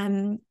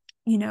want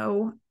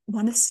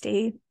to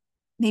stay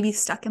maybe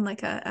stuck in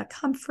like a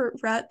comfort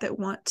rut, that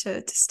want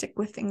to stick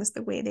with things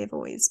the way they've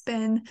always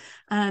been,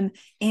 and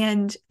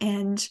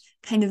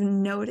kind of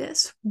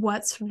notice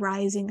what's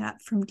rising up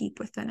from deep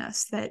within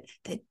us that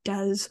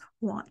does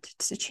want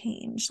to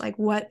change. Like,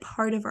 what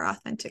part of our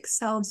authentic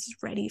selves is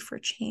ready for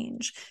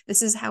change?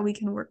 This is how we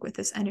can work with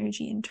this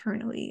energy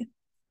internally.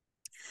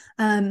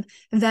 Then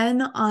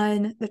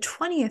on the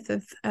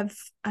 20th of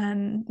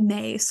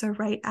May, so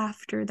right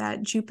after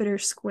that Jupiter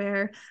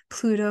square,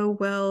 Pluto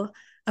will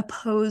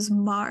oppose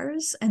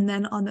Mars, and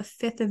then on the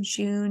 5th of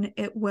June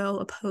it will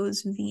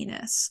oppose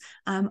Venus,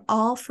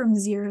 all from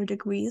 0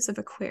 degrees of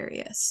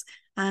Aquarius.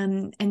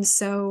 And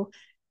so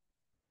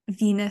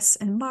Venus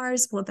and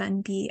Mars will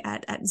then be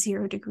at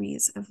 0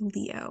 degrees of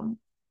Leo.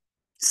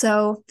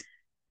 So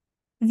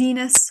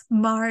Venus,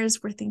 Mars,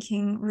 we're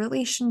thinking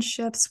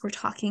relationships. We're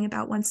talking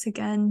about, once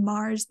again,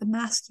 Mars, the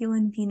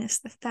masculine, Venus,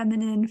 the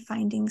feminine,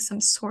 finding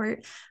some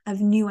sort of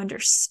new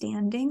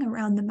understanding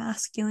around the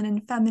masculine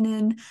and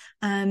feminine.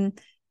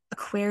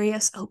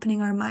 Aquarius,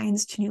 opening our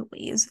minds to new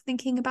ways of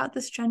thinking about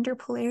this gender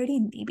polarity.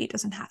 Maybe it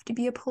doesn't have to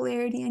be a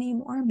polarity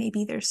anymore.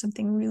 Maybe there's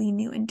something really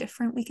new and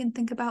different we can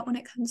think about when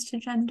it comes to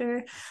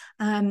gender,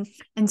 and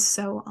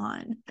so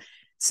on.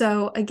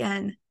 So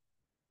again,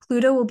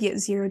 Pluto will be at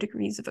 0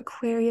 degrees of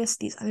Aquarius.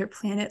 These other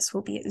planets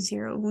will be at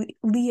 0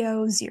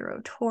 Leo,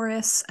 0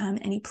 Taurus.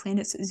 Any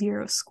planets at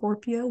 0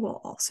 Scorpio will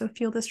also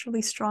feel this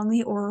really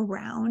strongly, or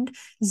around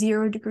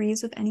 0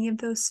 degrees of any of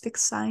those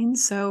fixed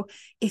signs. So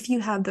if you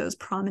have those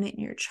prominent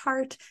in your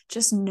chart,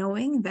 just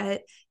knowing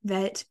that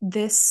that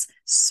this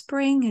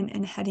spring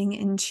and heading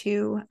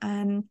into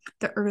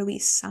the early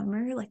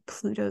summer, like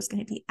Pluto's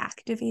going to be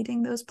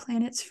activating those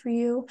planets for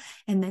you,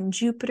 and then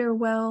Jupiter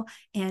will,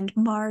 and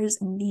Mars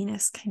and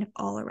Venus kind of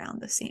all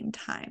around the same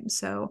time.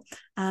 So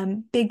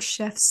big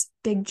shifts,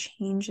 big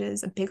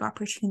changes, a big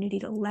opportunity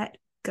to let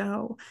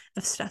go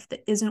of stuff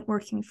that isn't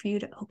working for you,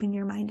 to open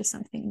your mind to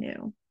something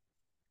new.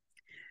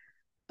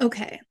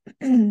 Okay.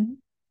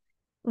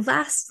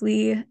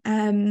 Lastly,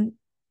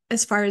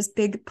 as far as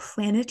big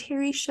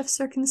planetary shifts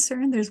are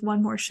concerned, there's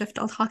one more shift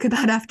I'll talk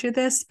about after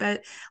this,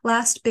 but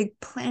last big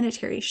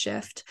planetary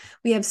shift,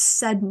 we have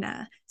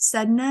Sedna.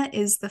 Sedna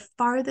is the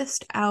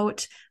farthest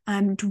out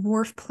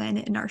dwarf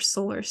planet in our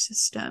solar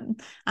system,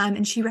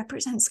 and she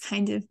represents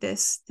kind of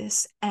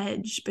this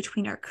edge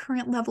between our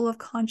current level of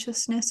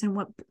consciousness and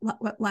what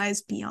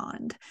lies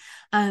beyond.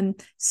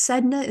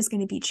 Sedna is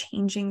going to be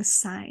changing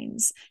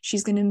signs.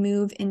 She's going to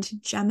move into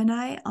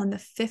Gemini on the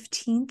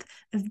 15th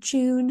of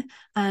June,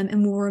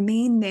 and will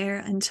remain there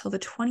until the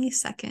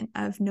 22nd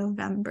of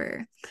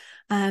November.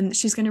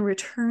 She's going to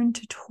return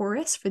to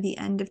Taurus for the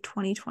end of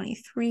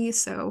 2023.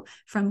 So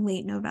from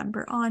late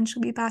November on,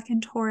 she'll be back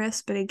in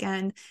Taurus. But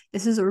again,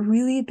 this is a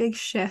really big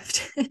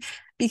shift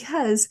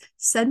because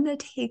Sedna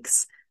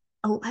takes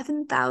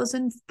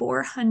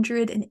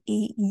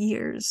 11,408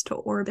 years to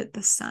orbit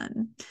the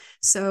sun.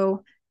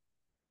 So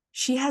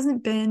she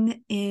hasn't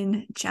been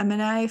in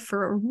Gemini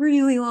for a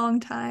really long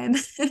time.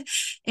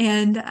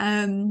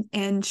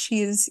 and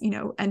she's,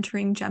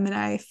 entering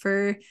Gemini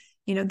for,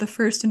 the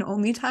first and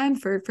only time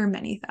for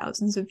many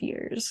thousands of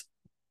years.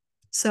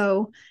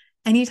 So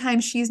anytime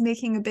she's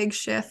making a big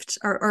shift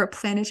or a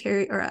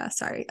planetary or a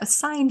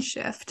sign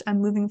shift,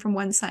 moving from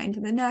one sign to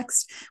the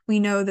next,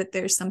 we know that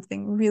there's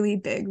something really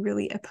big,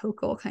 really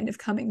epochal kind of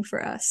coming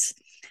for us.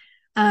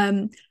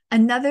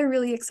 Another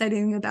really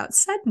exciting thing about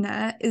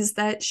Sedna is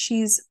that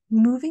she's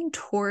moving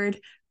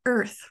toward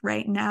Earth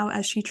right now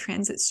as she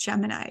transits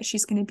Gemini.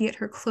 She's going to be at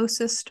her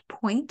closest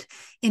point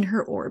in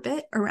her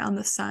orbit around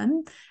the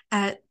sun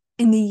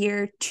in the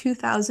year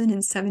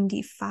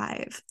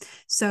 2075.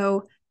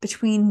 So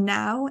between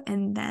now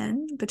and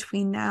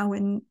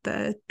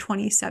the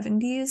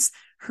 2070s,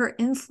 her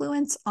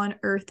influence on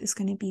Earth is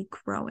going to be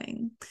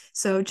growing.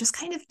 So just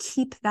kind of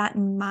keep that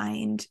in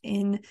mind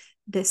in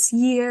this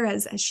year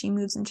as she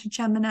moves into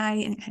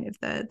Gemini and kind of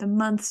the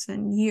months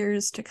and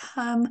years to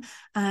come.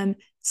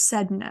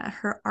 Sedna,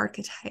 her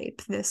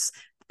archetype, this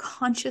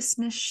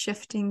consciousness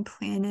shifting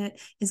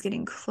planet, is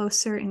getting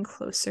closer and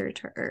closer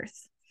to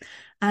Earth.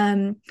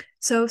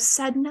 So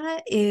Sedna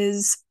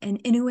is an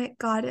Inuit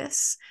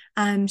goddess.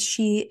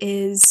 She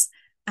is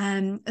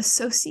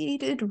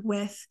associated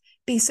with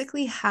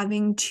basically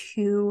having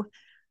to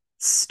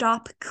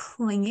stop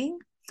clinging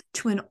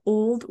to an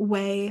old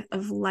way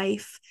of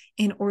life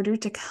in order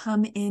to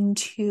come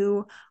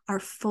into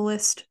our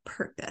fullest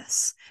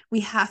purpose.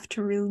 We have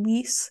to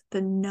release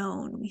the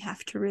known. We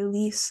have to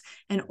release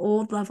an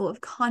old level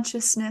of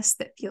consciousness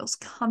that feels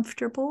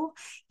comfortable,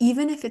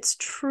 even if it's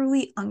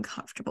truly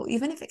uncomfortable,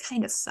 even if it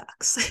kind of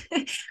sucks.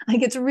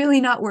 Like it's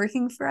really not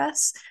working for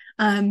us.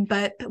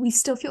 But we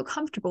still feel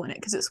comfortable in it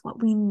because it's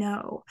what we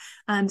know.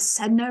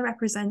 Sedna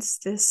represents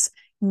this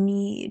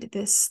need,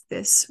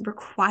 this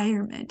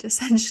requirement,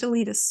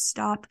 essentially, to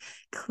stop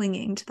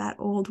clinging to that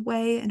old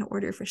way in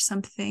order for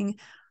something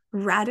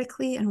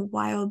radically and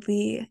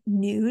wildly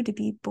new to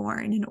be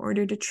born, in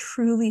order to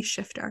truly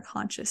shift our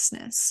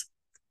consciousness.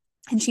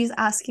 And she's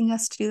asking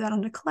us to do that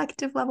on a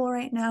collective level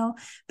right now,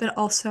 but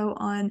also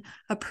on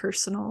a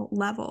personal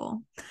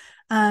level.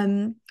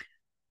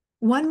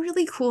 One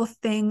really cool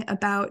thing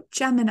about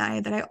Gemini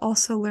that I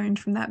also learned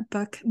from that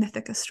book,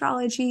 Mythic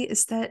Astrology,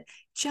 is that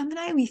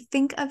Gemini we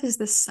think of as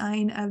the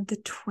sign of the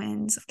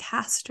twins, of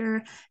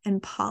Castor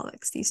and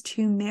Pollux, these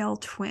two male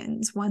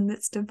twins, one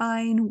that's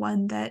divine,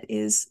 one that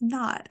is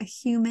not, a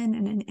human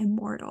and an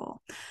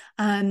immortal.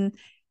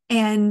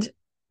 And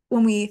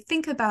when we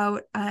think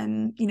about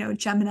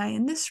Gemini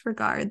in this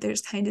regard,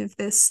 there's kind of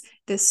this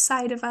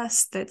side of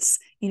us that's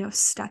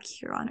stuck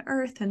here on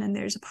Earth, and then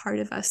there's a part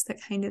of us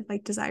that kind of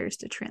like desires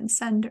to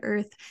transcend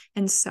Earth,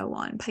 and so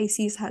on.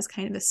 Pisces has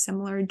kind of a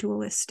similar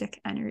dualistic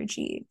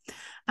energy,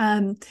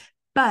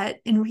 but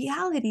in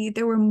reality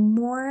there were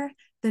more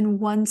than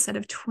one set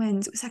of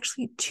twins. It was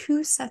actually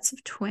two sets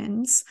of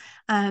twins,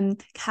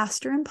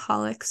 Castor and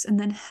Pollux, and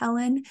then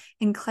Helen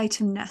and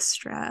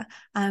Clytemnestra,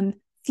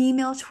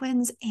 female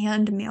twins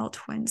and male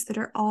twins that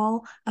are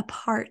all a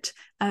part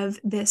of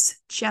this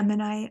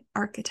Gemini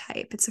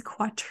archetype. It's a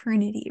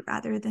quaternity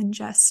rather than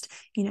just,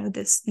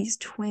 these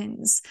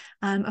twins,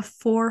 a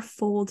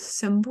fourfold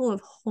symbol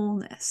of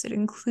wholeness. It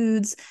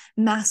includes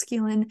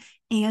masculine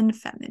and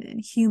feminine,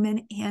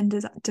 human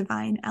and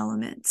divine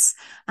elements.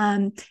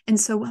 And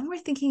so when we're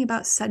thinking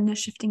about Sedna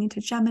shifting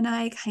into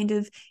Gemini, kind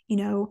of,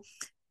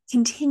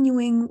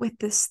 continuing with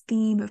this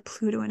theme of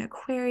Pluto and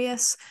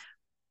Aquarius,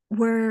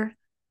 we're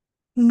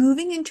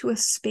moving into a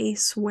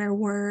space where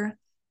we're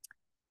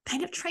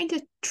kind of trying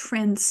to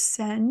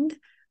transcend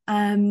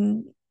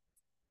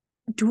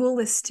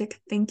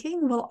dualistic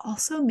thinking while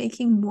also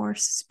making more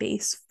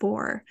space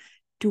for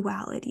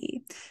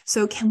duality.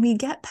 So can we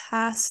get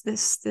past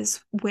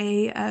this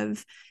way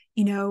of,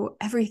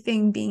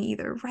 everything being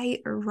either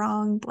right or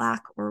wrong,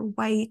 black or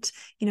white,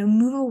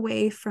 move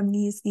away from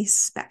these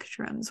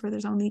spectrums where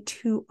there's only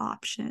two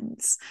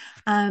options,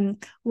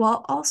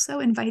 while also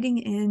inviting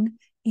in,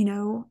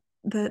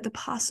 the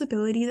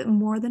possibility that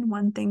more than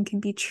one thing can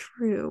be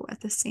true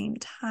at the same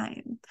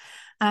time.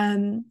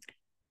 And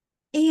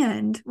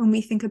when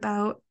we think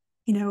about,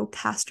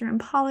 Castor and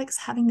Pollux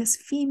having this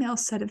female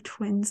set of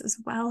twins as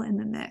well in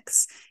the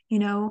mix,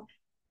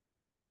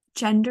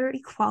 gender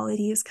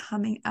equality is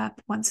coming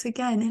up once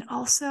again, and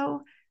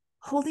also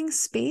holding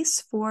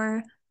space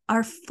for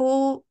our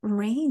full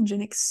range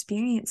and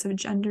experience of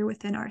gender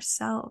within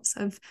ourselves,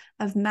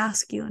 of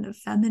masculine, of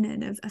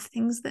feminine, of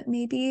things that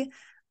maybe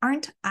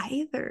aren't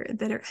either,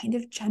 that are kind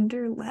of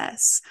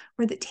genderless,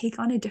 or that take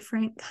on a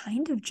different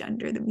kind of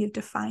gender that we've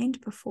defined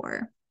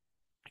before.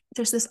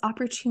 There's this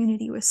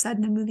opportunity with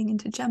Sedna moving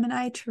into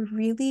Gemini to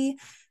really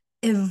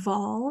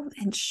evolve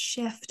and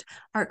shift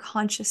our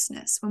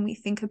consciousness when we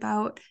think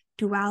about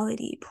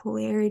duality,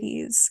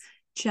 polarities,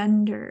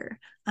 gender,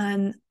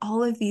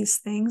 all of these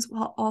things,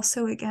 while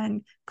also,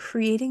 again,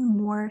 creating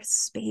more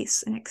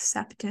space and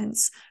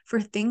acceptance for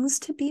things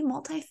to be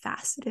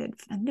multifaceted,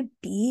 for them to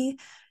be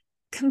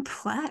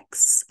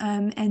complex,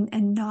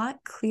 and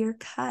not clear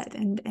cut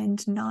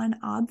and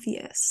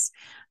non-obvious.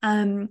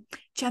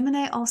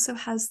 Gemini also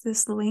has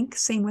this link,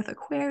 same with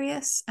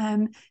Aquarius,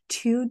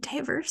 to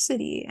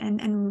diversity,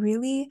 and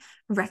really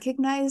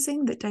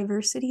recognizing that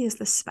diversity is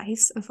the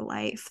spice of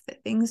life,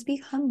 that things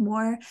become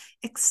more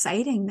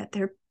exciting, that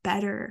they're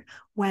better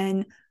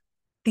when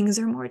things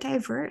are more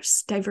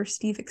diverse,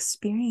 diversity of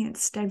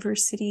experience,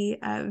 diversity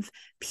of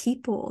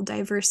people,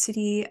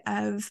 diversity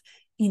of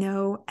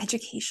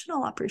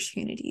educational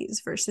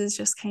opportunities versus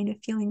just kind of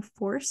feeling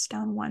forced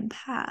down one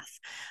path.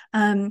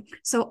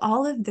 So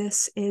all of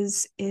this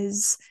is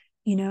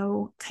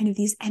kind of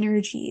these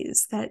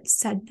energies that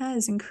Sedna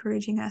is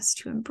encouraging us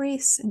to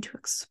embrace and to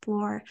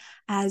explore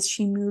as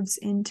she moves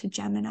into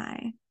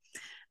Gemini.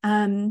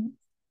 Gemini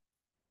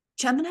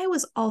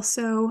was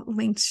also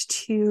linked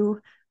to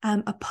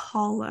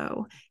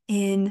Apollo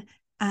in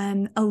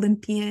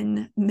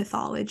Olympian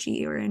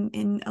mythology, or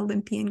in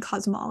Olympian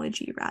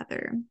cosmology,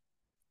 rather.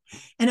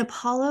 And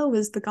Apollo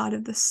was the god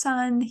of the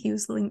sun. He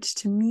was linked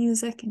to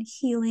music and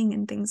healing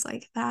and things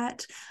like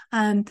that.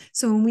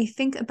 So when we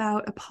think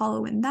about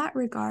Apollo in that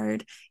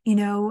regard,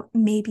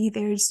 maybe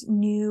there's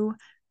new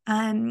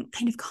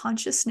kind of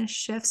consciousness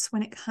shifts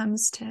when it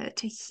comes to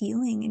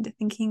healing and to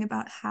thinking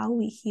about how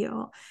we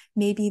heal.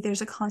 Maybe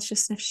there's a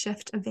consciousness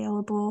shift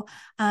available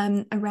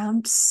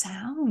around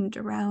sound,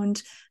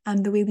 around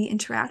the way we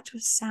interact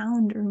with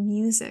sound or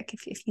music.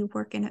 If you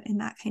work in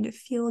that kind of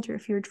field, or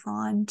if you're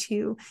drawn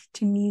to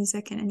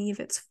music in any of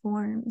its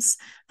forms,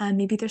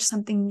 maybe there's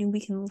something new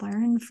we can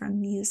learn from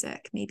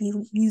music. Maybe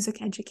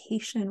music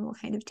education will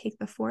kind of take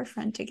the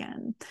forefront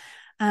again.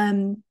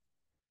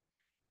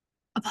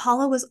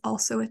 Apollo was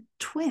also a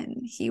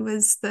twin. He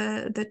was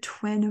the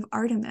twin of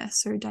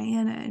Artemis or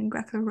Diana in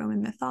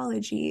Greco-Roman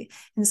mythology.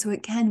 And so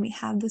again, we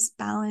have this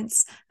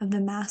balance of the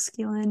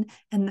masculine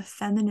and the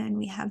feminine.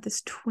 We have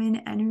this twin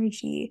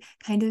energy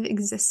kind of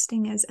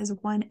existing as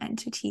one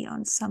entity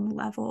on some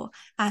level,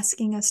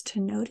 asking us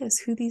to notice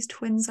who these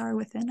twins are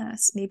within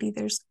us. Maybe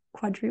there's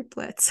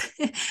quadruplets,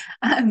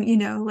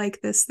 like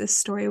this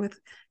story with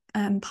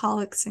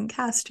Pollux and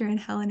Castor and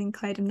Helen and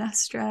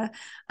Clytemnestra.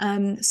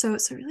 So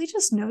really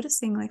just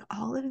noticing like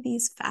all of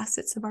these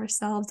facets of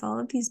ourselves, all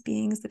of these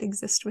beings that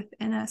exist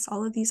within us,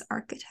 all of these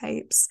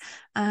archetypes,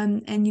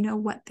 and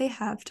what they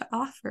have to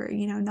offer,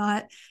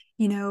 not,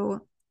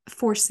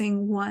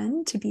 forcing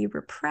one to be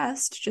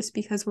repressed just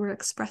because we're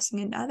expressing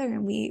another,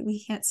 and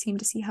we can't seem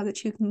to see how the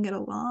two can get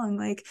along.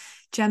 Like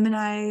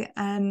Gemini,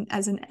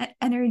 as an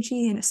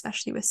energy, and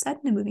especially with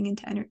Sedna moving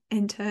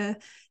into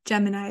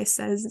Gemini,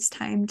 says it's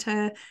time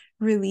to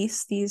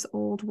release these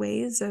old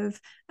ways of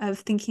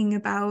thinking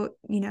about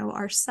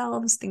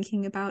ourselves,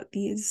 thinking about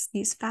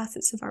these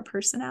facets of our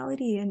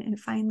personality, and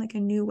find like a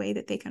new way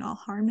that they can all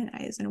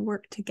harmonize and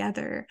work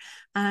together,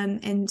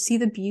 and see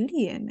the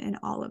beauty in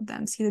all of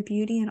them, see the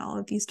beauty in all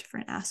of these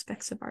different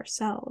aspects of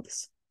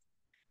ourselves.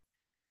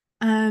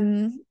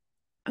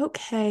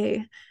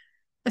 Okay,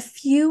 a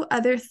few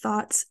other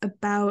thoughts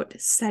about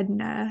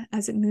Sedna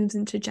as it moves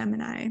into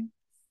Gemini.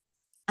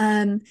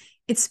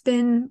 It's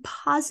been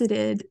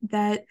posited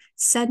that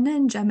Sedna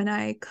and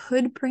Gemini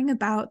could bring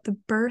about the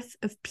birth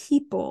of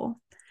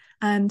people.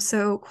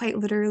 So quite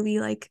literally,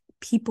 like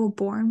people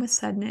born with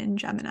Sedna and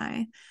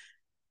Gemini,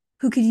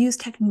 who could use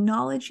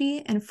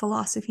technology and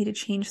philosophy to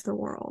change the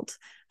world.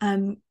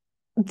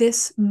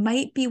 This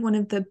might be one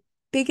of the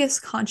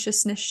biggest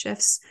consciousness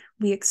shifts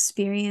we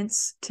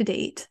experience to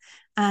date.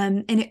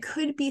 And it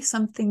could be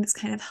something that's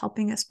kind of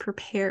helping us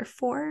prepare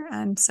for,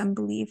 some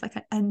believe, like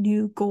a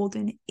new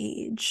golden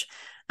age.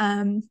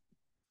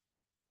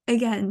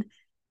 Again,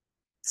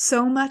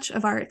 so much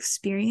of our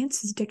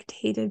experience is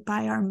dictated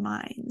by our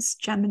minds.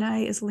 Gemini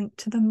is linked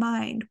to the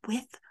mind,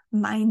 with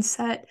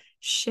mindset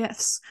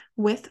shifts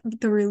with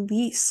the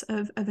release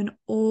of an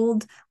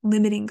old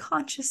limiting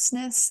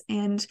consciousness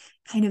and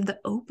kind of the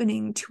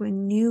opening to a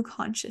new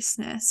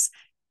consciousness.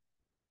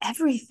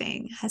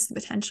 Everything has the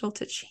potential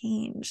to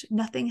change.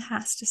 Nothing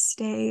has to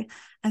stay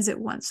as it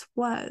once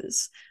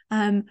was.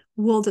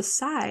 We'll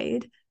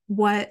decide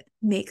what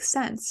makes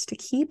sense to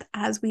keep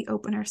as we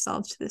open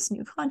ourselves to this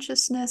new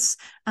consciousness.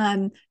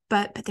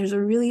 But there's a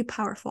really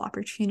powerful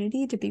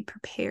opportunity to be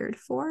prepared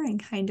for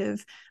and kind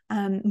of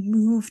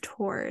move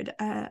toward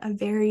a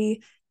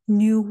very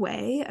new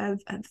way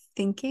of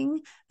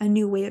thinking, a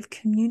new way of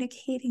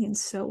communicating, and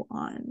so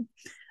on.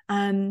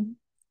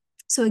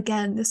 So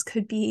again, this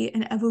could be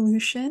an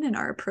evolution in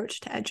our approach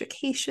to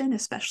education,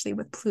 especially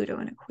with Pluto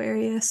and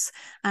Aquarius.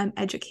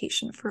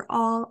 Education for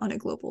all on a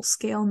global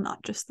scale,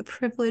 not just the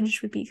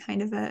privileged, would be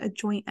kind of a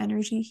joint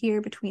energy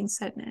here between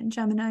Sedna and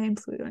Gemini and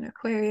Pluto and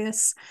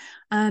Aquarius.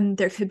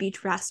 There could be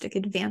drastic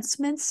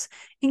advancements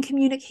in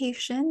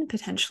communication,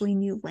 potentially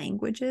new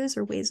languages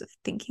or ways of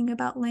thinking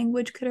about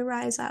language could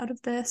arise out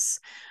of this.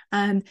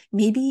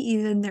 Maybe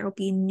even there will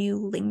be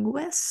new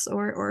linguists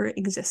or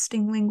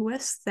existing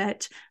linguists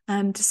that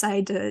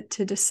decide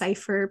to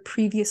decipher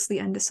previously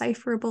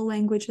undecipherable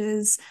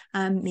languages,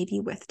 maybe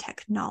with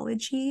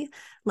technology,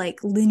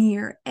 like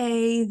Linear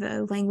A,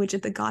 the language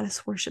of the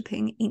goddess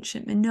worshipping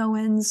ancient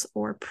Minoans,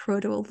 or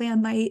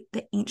Proto-Elamite,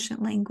 the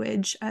ancient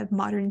language of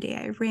modern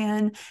day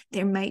Iran.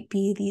 There might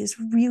be these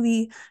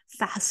really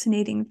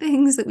fascinating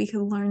things that we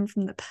can learn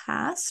from the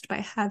past by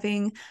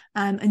having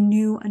a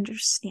new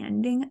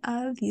understanding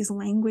of these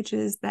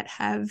languages that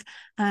have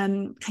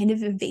kind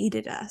of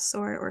evaded us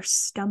or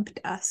stumped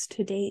us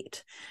to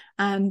date.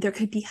 There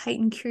could be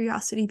heightened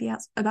curiosity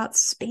about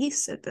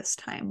space at this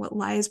time, what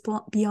lies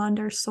beyond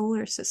our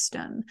solar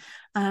system.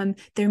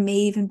 There may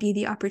even be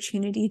the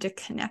opportunity to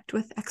connect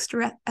with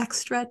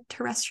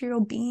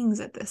extraterrestrial beings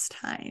at this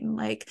time.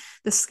 Like,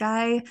 the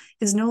sky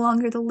is no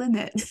longer the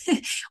limit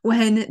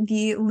when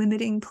the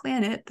limiting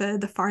planet,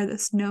 the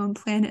farthest known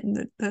planet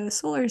in the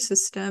solar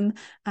system,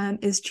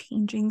 is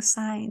changing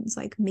signs.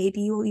 Like,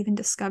 maybe you'll even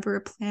discover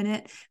a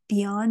planet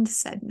beyond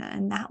Sedna,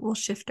 and that will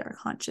shift our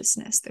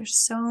consciousness. There's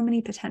so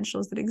many potentials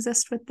that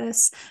exist with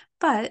this,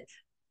 but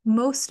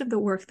most of the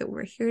work that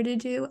we're here to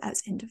do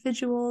as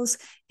individuals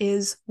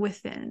is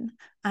within.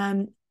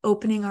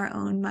 Opening our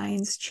own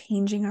minds,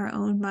 changing our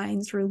own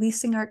minds,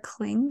 releasing our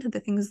cling to the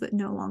things that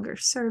no longer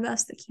serve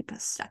us, that keep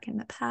us stuck in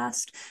the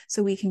past,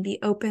 so we can be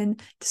open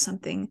to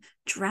something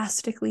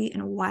drastically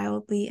and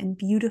wildly and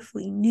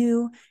beautifully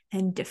new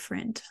and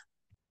different.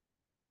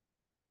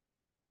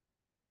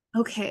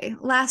 Okay,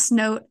 last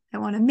note I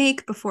want to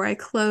make before I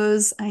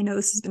close. I know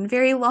this has been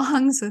very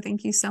long, so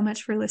thank you so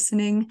much for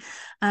listening.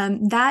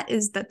 That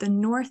is that the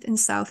north and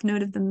south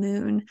node of the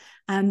moon,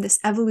 this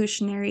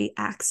evolutionary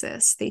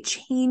axis, they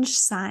change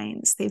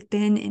signs. They've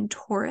been in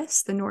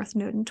Taurus, the north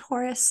node in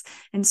Taurus,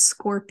 and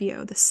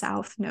Scorpio, the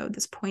south node,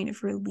 this point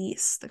of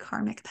release, the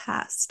karmic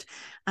past.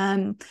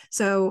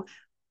 So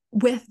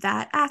with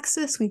that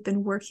axis, we've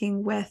been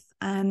working with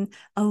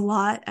a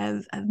lot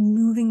of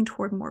moving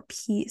toward more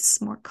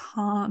peace, more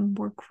calm,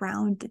 more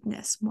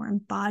groundedness, more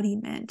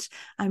embodiment,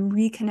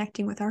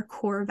 reconnecting with our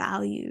core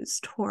values,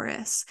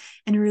 Taurus,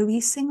 and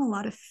releasing a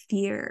lot of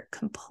fear,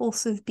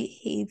 compulsive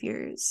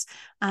behaviors,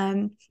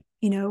 kind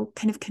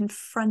of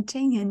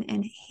confronting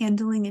and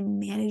handling and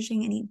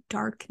managing any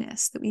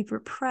darkness that we've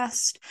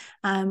repressed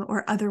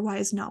or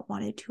otherwise not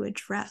wanted to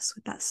address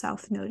with that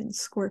south node in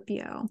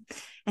Scorpio.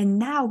 And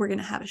now we're going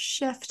to have a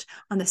shift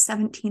on the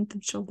 17th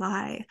of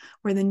July,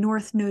 where the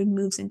north node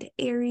moves into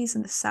Aries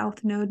and the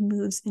south node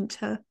moves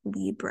into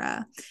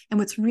Libra. And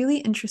what's really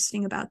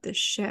interesting about this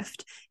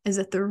shift is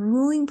that the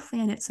ruling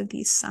planets of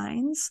these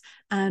signs,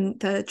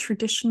 the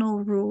traditional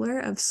ruler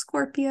of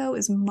Scorpio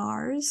is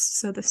Mars.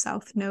 So the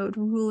south node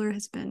ruler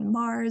has been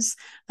Mars.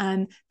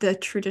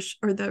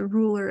 The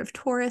ruler of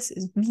Taurus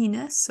is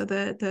Venus. So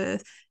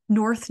the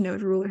north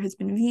node ruler has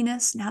been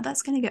Venus. Now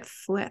that's going to get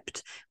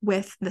flipped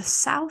with the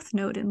south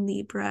node in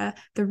Libra.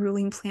 The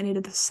ruling planet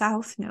of the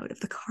south node of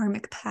the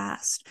karmic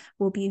past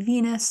will be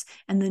Venus,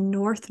 and the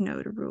north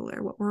node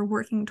ruler, what we're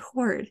working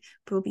toward,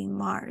 will be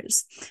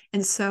Mars.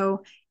 And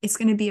so it's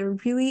going to be a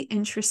really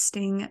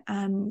interesting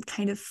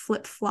kind of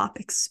flip-flop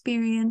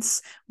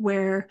experience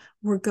where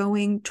we're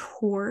going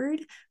toward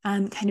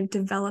kind of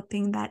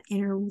developing that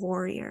inner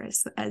warrior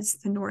as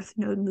the north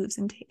node moves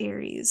into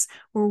Aries.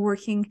 We're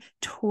working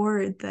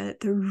toward the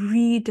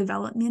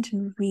redevelopment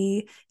and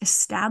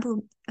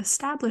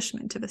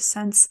establishment of a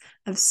sense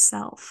of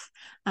self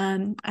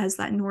as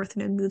that north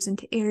node moves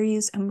into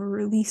Aries, and we're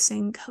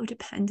releasing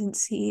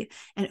codependency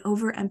and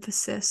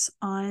overemphasis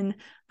on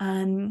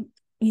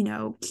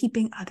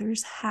keeping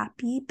others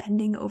happy,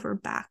 bending over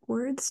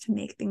backwards to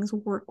make things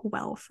work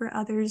well for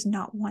others,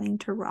 not wanting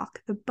to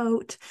rock the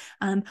boat.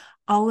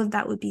 All of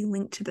that would be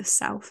linked to the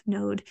south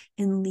node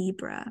in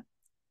Libra.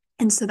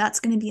 And so that's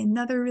going to be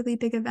another really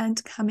big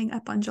event coming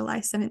up on July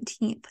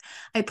 17th.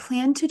 I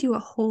plan to do a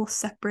whole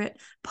separate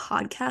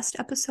podcast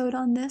episode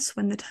on this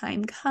when the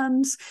time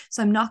comes.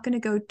 So I'm not going to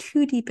go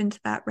too deep into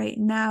that right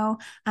now.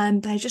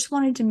 But I just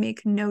wanted to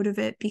make note of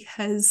it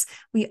because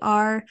we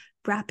are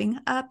wrapping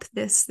up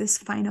this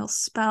final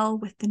spell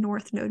with the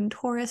North Node in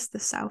Taurus, the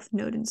South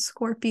Node in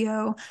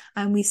Scorpio.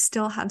 We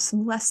still have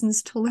some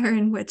lessons to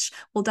learn, which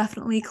will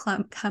definitely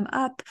come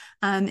up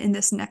in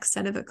this next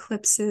set of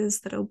eclipses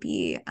that'll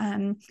be,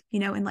 in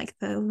like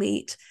the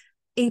late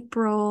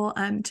April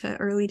to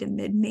early to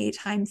mid-May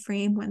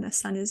timeframe when the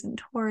sun is in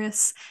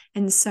Taurus.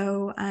 And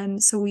so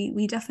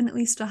we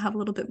definitely still have a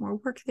little bit more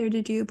work there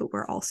to do, but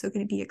we're also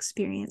going to be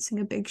experiencing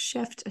a big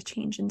shift, a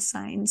change in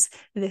signs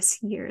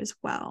this year as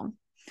well.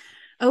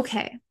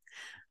 Okay.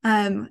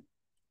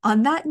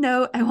 On that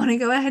note, I want to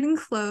go ahead and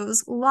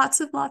close.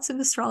 Lots of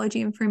astrology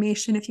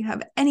information. If you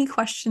have any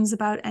questions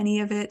about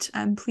any of it,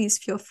 please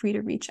feel free to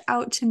reach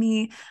out to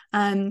me.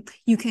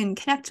 You can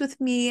connect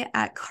with me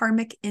at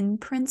Karmic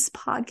Imprints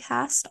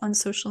podcast on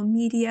social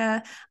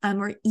media,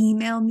 or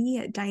email me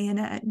at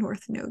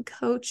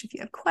Diana@NorthNodeCoach if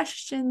you have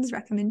questions,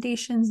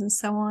 recommendations, and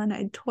so on.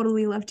 I'd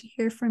totally love to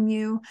hear from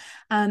you.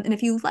 And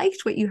if you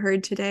liked what you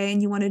heard today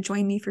and you want to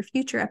join me for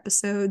future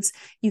episodes,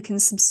 you can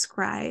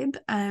subscribe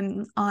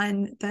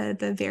on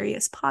the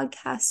various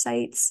podcast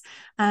sites.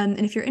 And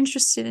if you're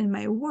interested in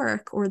my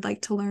work or would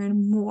like to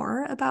learn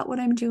more about what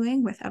I'm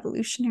doing with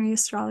evolutionary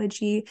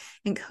astrology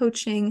and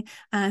coaching,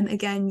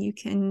 again, you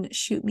can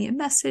shoot me a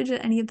message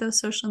at any of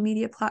those social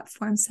media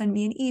platforms, send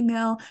me an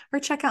email, or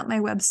check out my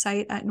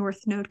website at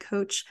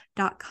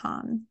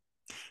northnodecoach.com.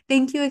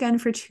 Thank you again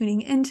for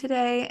tuning in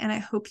today, and I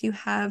hope you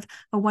have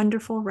a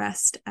wonderful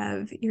rest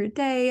of your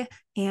day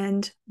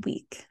and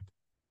week.